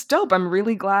think that's dope. I'm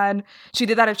really glad she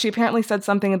did that. She apparently said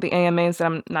something at the AMAs that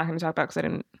I'm not going to talk about because I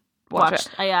didn't watch it.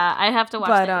 Yeah, I have to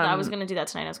watch it. I was going to do that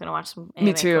tonight. I was going to watch some AMA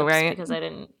me too, clips right? Because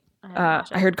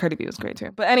I heard Cardi B was great too.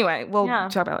 But anyway, we'll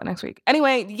talk about it next week.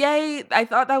 Anyway, yay. I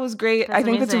thought that was great. I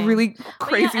think that's a really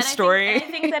crazy story. I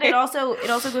think that it also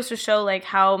goes to show like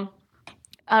how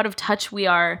out of touch we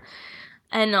are,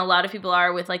 and a lot of people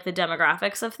are, with like the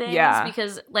demographics of things.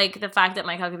 Because like the fact that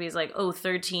Mike Huckabee is like,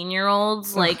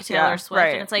 13-year-olds like Taylor Swift,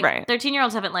 right, and it's like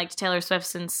 13-year-olds haven't liked Taylor Swift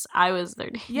since I was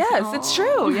 13. Yes, it's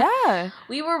true. Yeah,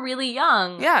 we were really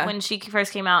young when she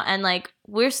first came out, and like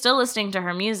we're still listening to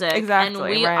her music, and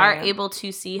we are able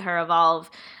to see her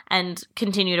evolve and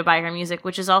continue to buy her music,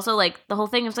 which is also like the whole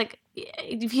thing of like,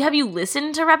 have you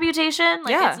listened to Reputation?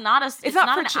 Like it's not an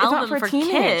album for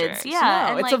kids. Yeah,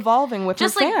 no, and it's evolving with her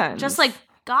fans. Just like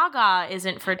Gaga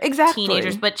isn't for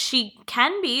teenagers, but she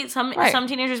can be. Some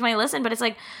teenagers might listen, but it's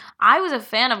like I was a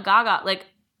fan of Gaga. Like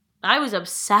I was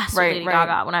obsessed with Lady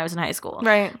Gaga when I was in high school.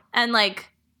 Right. And like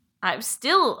I'm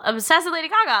still obsessed with Lady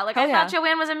Gaga. Like, I thought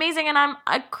Joanne was amazing, and I'm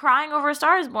crying over A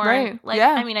Star Is Born. Right. Like,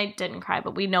 I mean, I didn't cry,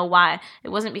 but we know why. It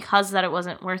wasn't because that it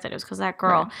wasn't worth it. It was because of that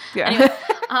girl. Right. Yeah. Anyway,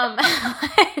 but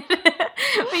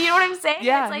you know what I'm saying?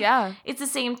 Yeah, it's like, it's the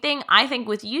same thing, I think,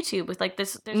 with YouTube. With, like,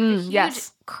 there's a huge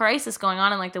crisis going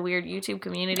on in, like, the weird YouTube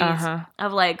communities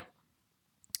of, like,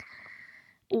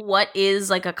 what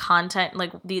is, like, a content,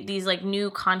 like, these, like,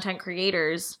 new content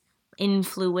creators,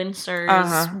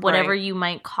 influencers, whatever you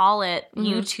might call it,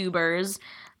 YouTubers.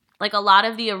 Like, a lot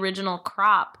of the original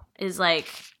crop is, like,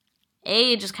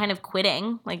 just kind of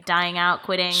quitting, like dying out,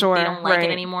 quitting. Sure, they don't like it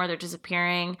anymore. They're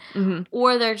disappearing.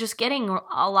 Or they're just getting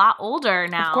a lot older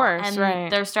now. Of course,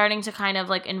 and they're starting to kind of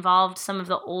like involve some of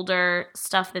the older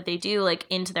stuff that they do like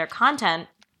into their content.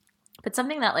 But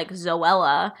something that like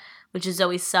Zoella, which is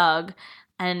Zoe Sugg,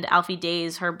 and Alfie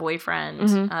Days, her boyfriend,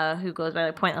 who goes by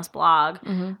like Pointless Blog,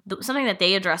 something that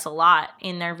they address a lot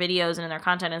in their videos and in their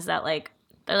content is that like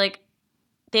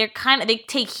they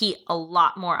take heat a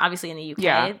lot more, obviously in the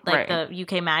UK, the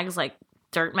UK mags like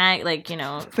Dirt Mag, like, you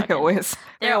know,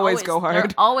 they always go hard. They're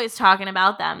always talking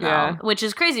about them though, which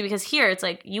is crazy because here it's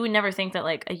like you would never think that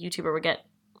like a YouTuber would get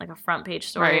like a front page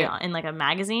story in like a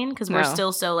magazine because we're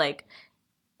still so like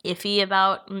iffy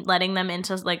about letting them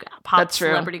into like pop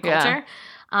celebrity culture.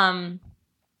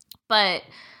 But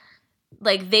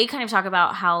like they kind of talk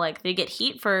about how like they get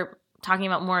heat for talking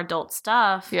about more adult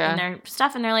stuff in their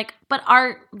stuff, and they're like, but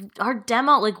our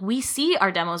demo, like we see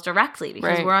our demos directly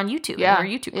because we're on YouTube and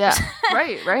we're YouTubers.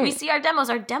 Right. We see our demos.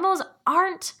 Our demos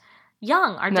aren't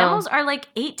young. Our demos are like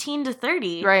 18 to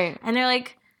 30. Right. And they're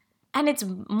like, and it's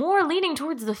more leaning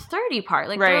towards the 30 part.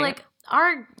 Like they're like,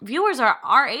 our viewers are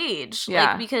our age.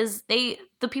 Like because the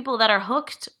people that are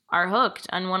hooked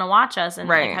and want to watch us and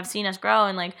like have seen us grow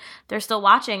and like they're still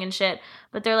watching and shit.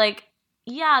 But they're like,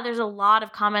 there's a lot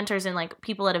of commenters and like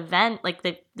people at event, like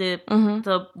the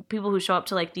people who show up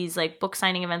to like these like book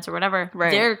signing events or whatever.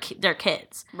 They're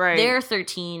kids. They're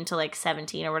 13 to like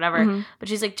 17 or whatever. But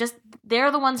she's like, just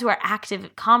they're the ones who are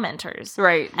active commenters.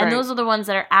 And those are the ones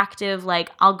that are active.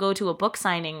 Like I'll go to a book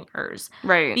signingers.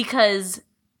 Because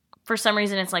for some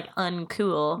reason it's like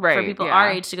uncool for people our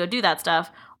age to go do that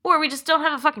stuff. Or we just don't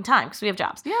have a fucking time because we have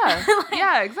jobs.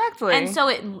 Exactly. And so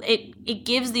it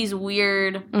gives these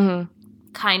weird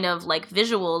kind of like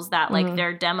visuals that like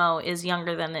their demo is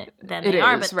younger than they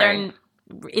are, but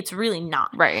it's really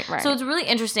not. So it's really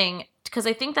interesting because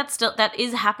I think that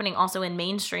is happening also in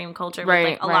mainstream culture with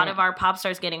like a lot of our pop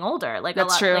stars getting older. Like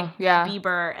that's a lot true. Like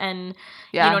Bieber and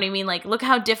you know what I mean? Like look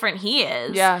how different he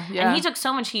is. And he took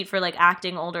so much heat for like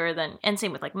acting older and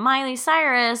same with like Miley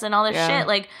Cyrus and all this shit.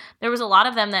 Like there was a lot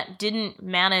of them that didn't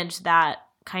manage that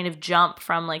kind of jump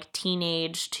from like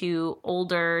teenage to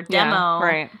older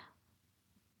demo.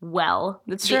 Well,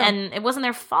 that's true. And it wasn't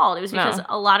their fault. It was because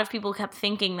a lot of people kept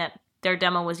thinking that their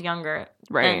demo was younger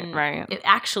than it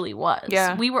actually was.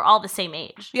 We were all the same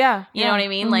age. You know what I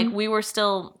mean? Like we were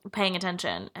still paying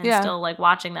attention and still like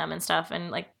watching them and stuff. And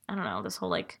like, I don't know, this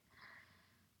whole like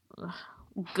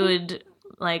good,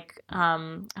 like,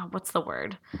 what's the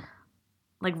word?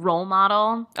 like role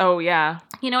model. Oh yeah.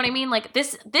 You know what I mean? Like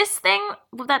this thing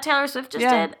that Taylor Swift just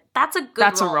did, that's a good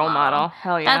That's a role model.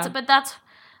 Hell yeah. That's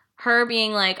her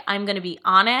being like, I'm going to be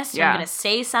honest. I'm going to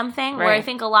say something. Right. Where I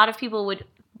think a lot of people would,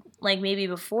 like maybe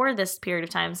before this period of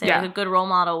time, say like a good role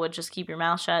model would just keep your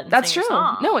mouth shut and that's sing true. your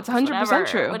song. No, it's 100%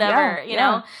 true. Whatever, you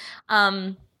know?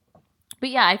 But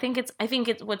yeah, I think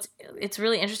it's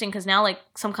really interesting because now like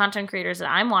some content creators that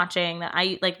I'm watching that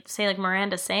I like, say like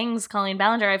Miranda Sings, Colleen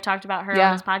Ballinger, I've talked about her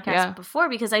on this podcast before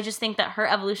because I just think that her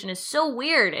evolution is so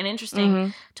weird and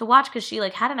interesting to watch because she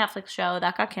like had a Netflix show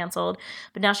that got canceled,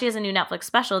 but now she has a new Netflix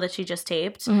special that she just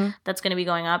taped that's going to be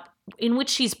going up in which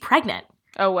she's pregnant.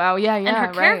 Oh wow, yeah, and her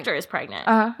character is pregnant,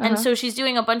 and so she's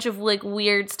doing a bunch of like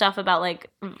weird stuff about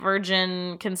like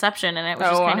virgin conception, and it was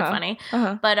just kind of funny.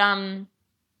 But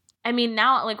I mean,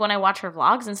 now, like, when I watch her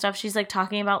vlogs and stuff, she's, like,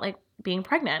 talking about, like, being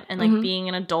pregnant and, like, being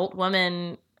an adult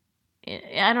woman.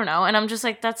 I don't know. And I'm just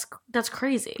like, that's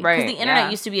crazy. Right. Because the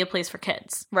internet used to be a place for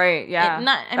kids. Right, yeah.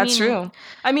 That's true.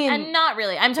 I mean. And not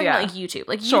really. I'm talking about, like, YouTube.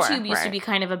 Like, YouTube used to be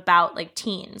kind of about, like,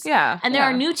 teens. Yeah. And there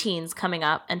are new teens coming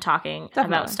up and talking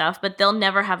about stuff, but they'll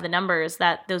never have the numbers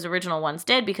that those original ones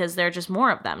did because there are just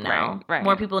more of them now. Right.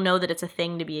 More people know that it's a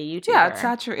thing to be a YouTuber. Yeah, it's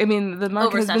saturated. I mean, the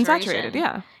market has been saturated.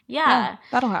 Yeah.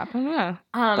 That'll happen, yeah.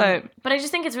 But I just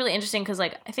think it's really interesting because,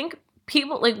 like, I think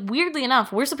people, like, weirdly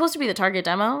enough, we're supposed to be the target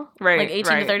demo. Right. Like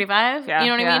 18 to 35. Yeah, you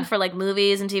know what I mean? For, like,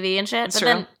 movies and TV and shit. That's true.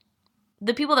 Then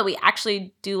the people that we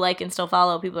actually do like and still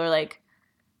follow, people are like,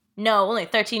 no, only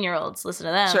 13-year-olds listen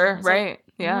to them. Sure, right. Like,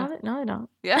 yeah. No, they don't.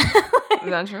 Yeah. Is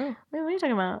that true? Wait, what are you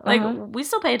talking about? Like, we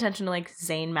still pay attention to, like,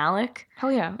 Zayn Malik.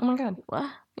 Hell yeah. Oh, my God. What?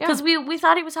 Because we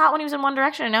thought he was hot when he was in One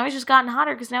Direction, and now he's just gotten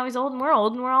hotter because now he's old and we're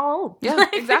old and we're all old. Yeah,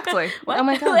 like, exactly. What? Oh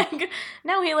my God. Like,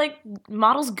 now he like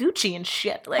models Gucci and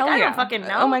shit. Like, I don't fucking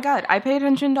know. Oh my God. I pay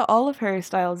attention to all of Harry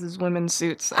Styles' women's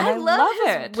suits. And I love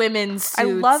it. Women's suits. I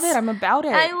love it. I'm about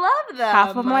it. I love them. Half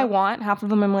of them I want. Half of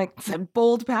them I'm like, it's a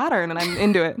bold pattern and I'm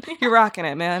into it. You're rocking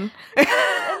it, man.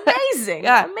 Amazing.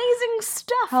 Yeah. Amazing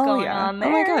stuff going on there.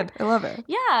 Oh my God. I love it.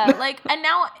 Yeah. Like, and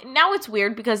now it's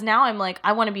weird because now I'm like,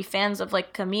 I want to be fans of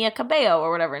like Camila Cabello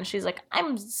or whatever. And she's like,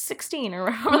 I'm 16 or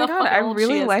whatever. Oh my God. I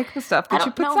really like the stuff that she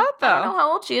puts out though. I don't know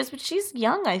how old she is, but she's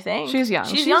young, I think. She's young.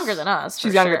 She's younger than us.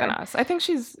 She's younger than us. I think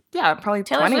she's, probably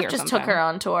Taylor 20 Swift or just something. took her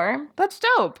on tour. That's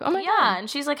dope. Oh my God. Yeah, and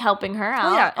she's like helping her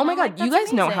out. Oh yeah. Oh my God. You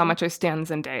guys know how much I stan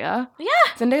Zendaya. Yeah.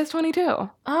 Zendaya's 22.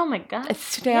 Oh my God. I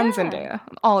stan Zendaya.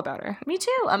 I'm all about her. Me too.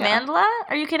 Amandla?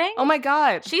 Are you kidding? Oh my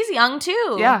God. She's young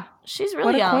too. Yeah. She's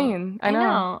really young. What a queen. I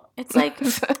know. It's like,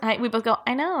 we both go,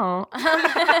 I know.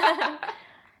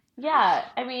 Yeah.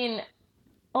 I mean,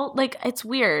 like, it's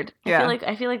weird. Yeah.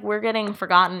 I feel like we're getting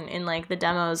forgotten in like the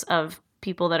demos of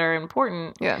people that are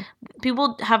important. Yeah.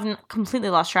 People have completely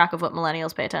lost track of what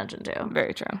millennials pay attention to.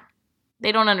 Very true.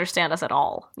 They don't understand us at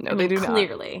all. No, they do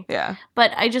clearly. Not. Yeah.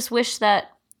 But I just wish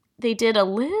that they did a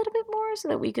little bit more so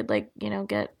that we could, like, you know,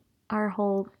 get our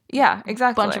whole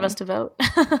bunch of us to vote.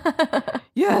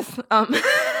 Yes.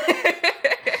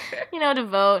 You know, to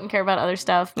vote and care about other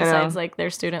stuff besides like their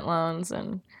student loans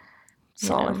and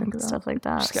I think stuff like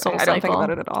that. Soul I don't think about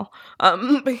it at all.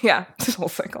 But yeah,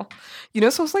 SoulCycle. You know,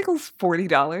 SoulCycle's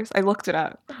 $40. I looked it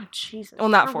up. Oh Jesus! Well,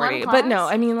 not 40, but no.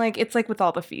 I mean, like it's like with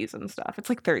all the fees and stuff. It's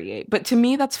like 38, but to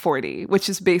me that's 40, which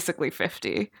is basically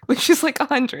 50, which is like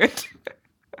 100.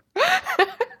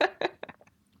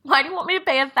 Why do you want me to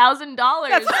pay $1,000 to be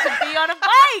on a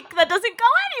bike that doesn't go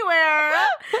anywhere?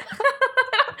 I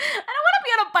don't want to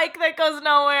be on a bike that goes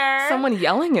nowhere. Someone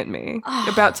yelling at me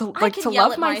about to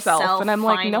love myself, and I'm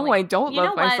like, no, I don't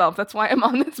love myself. That's why I'm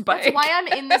on this bike. That's why I'm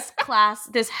in this class,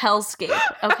 this hellscape.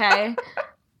 Okay.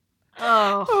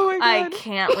 Oh my God. I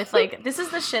can't with like this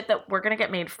is the shit that we're gonna get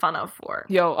made fun of for.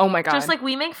 Yo, oh my God. Just like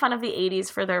we make fun of the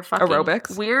 80s for their fucking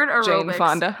aerobics. Weird aerobics. Jane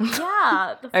Fonda.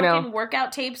 Yeah. The fucking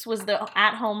workout tapes was the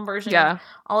at-home version. Yeah.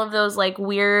 All of those like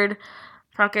weird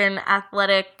fucking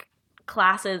athletic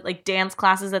classes, like dance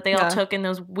classes that they all took in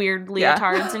those weird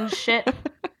leotards and shit.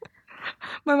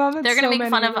 My mom They're gonna make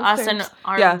fun of us and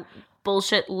our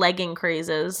bullshit legging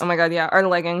crazes. Oh my God, yeah. Our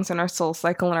leggings and our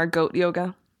SoulCycle and our goat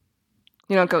yoga.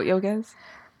 You know what goat yoga is?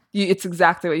 It's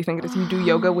exactly what you think it is. You do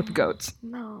yoga with goats.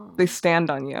 No. They stand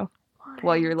on you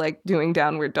while you're like doing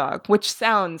downward dog, which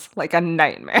sounds like a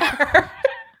nightmare.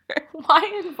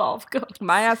 Why involve goats?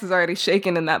 My ass is already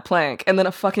shaking in that plank, and then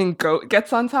a fucking goat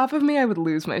gets on top of me, I would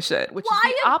lose my shit. Which is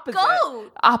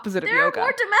the opposite of yoga. They're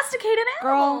more domesticated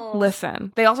animals. Girl,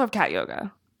 listen. They also have cat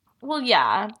yoga. Well,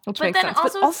 yeah, which makes sense.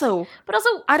 But also,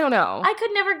 I don't know. I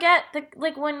could never get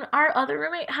like when our other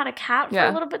roommate had a cat for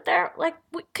a little bit there. Like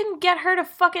we couldn't get her to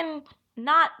fucking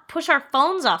not push our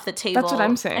phones off the table. That's what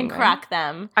I'm saying. And crack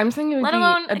them. I'm saying it would Let be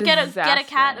alone a get a disaster.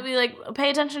 cat and be like, pay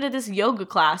attention to this yoga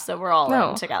class that we're all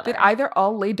in together. They'd either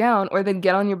all lay down or they'd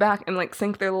get on your back and like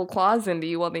sink their little claws into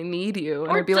you while they need you,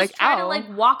 and or it'd be just like, try ow, to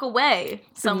like walk away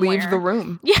somewhere. leave the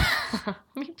room. Yeah. I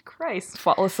mean, Christ.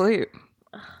 Fall asleep.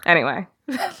 Anyway,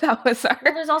 that was our.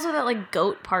 Well, there's also that like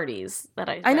goat parties that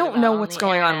I don't know what's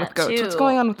going on with goats. What's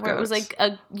going on with goats? It was like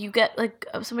you get like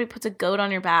somebody puts a goat on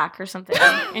your back or something,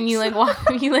 and you like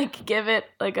you like give it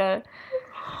like a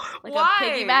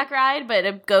piggyback ride, but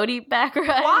a goatee back ride.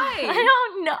 Why? I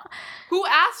don't know. Who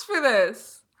asked for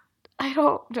this? I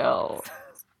don't know.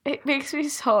 It makes me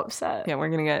so upset.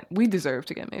 Yeah, we deserve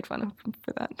to get made fun of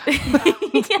for that.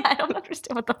 Yeah, I don't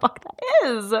understand what the fuck that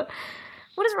is.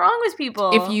 What is wrong with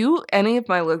people? If you, any of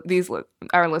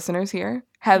our listeners here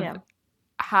have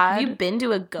you been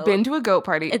to a goat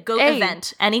party, a goat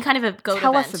event, any kind of a goat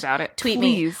tell event, us about it. Tweet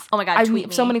please. me. Oh my god, tweet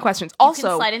me. So many questions. You also,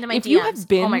 can slide into my if DMs. you have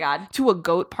been god. to a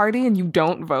goat party and you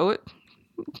don't vote,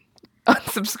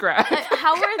 unsubscribe.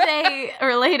 How are they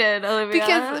related,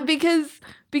 Olivia?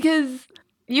 Because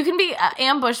you can be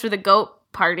ambushed with a goat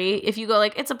party if you go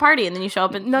like it's a party and then you show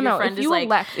up and your friend is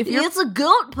like it's a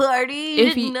goat party. You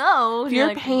didn't know. If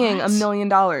you're paying $1 million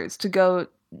to go,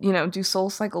 do Soul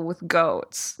Cycle with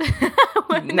goats.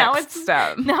 Now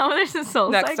there's a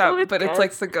Soul Cycle with goats. It's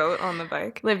like the goat on the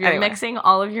bike. Liv, you're mixing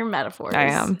all of your metaphors. I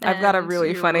am. I've got a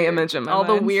really funny image in my mind.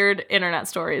 All the weird internet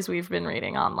stories we've been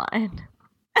reading online.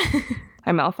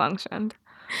 I malfunctioned.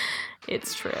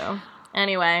 It's true.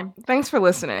 Anyway. Thanks for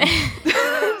listening.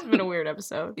 It's been a weird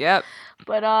episode. Yep.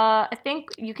 But I think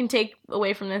you can take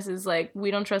away from this is like,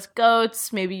 we don't trust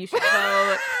goats. Maybe you should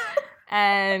vote.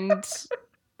 And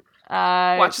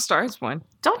watch A Star Is Born.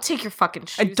 Don't take your fucking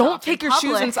shoes off. Don't take your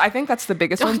shoes. I think that's the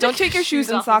biggest one. Don't take your shoes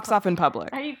and socks off in public.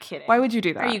 Are you kidding? Why would you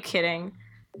do that? Are you kidding?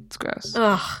 It's gross.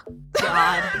 Ugh.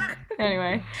 God.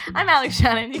 Anyway, I'm Alex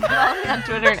Shannon. You can follow me on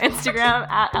Twitter and Instagram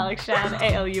at Alex Shan,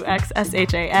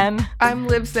 ALUXSHAN. I'm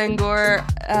Liv Sangor,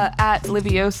 at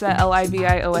Liviosa,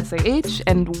 LIVIOSAH,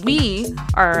 and we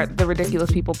are the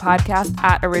Ridiculous People Podcast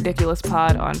at A Ridiculous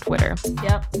Pod on Twitter.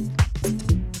 Yep.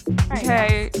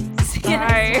 Okay. See you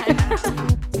next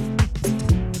time.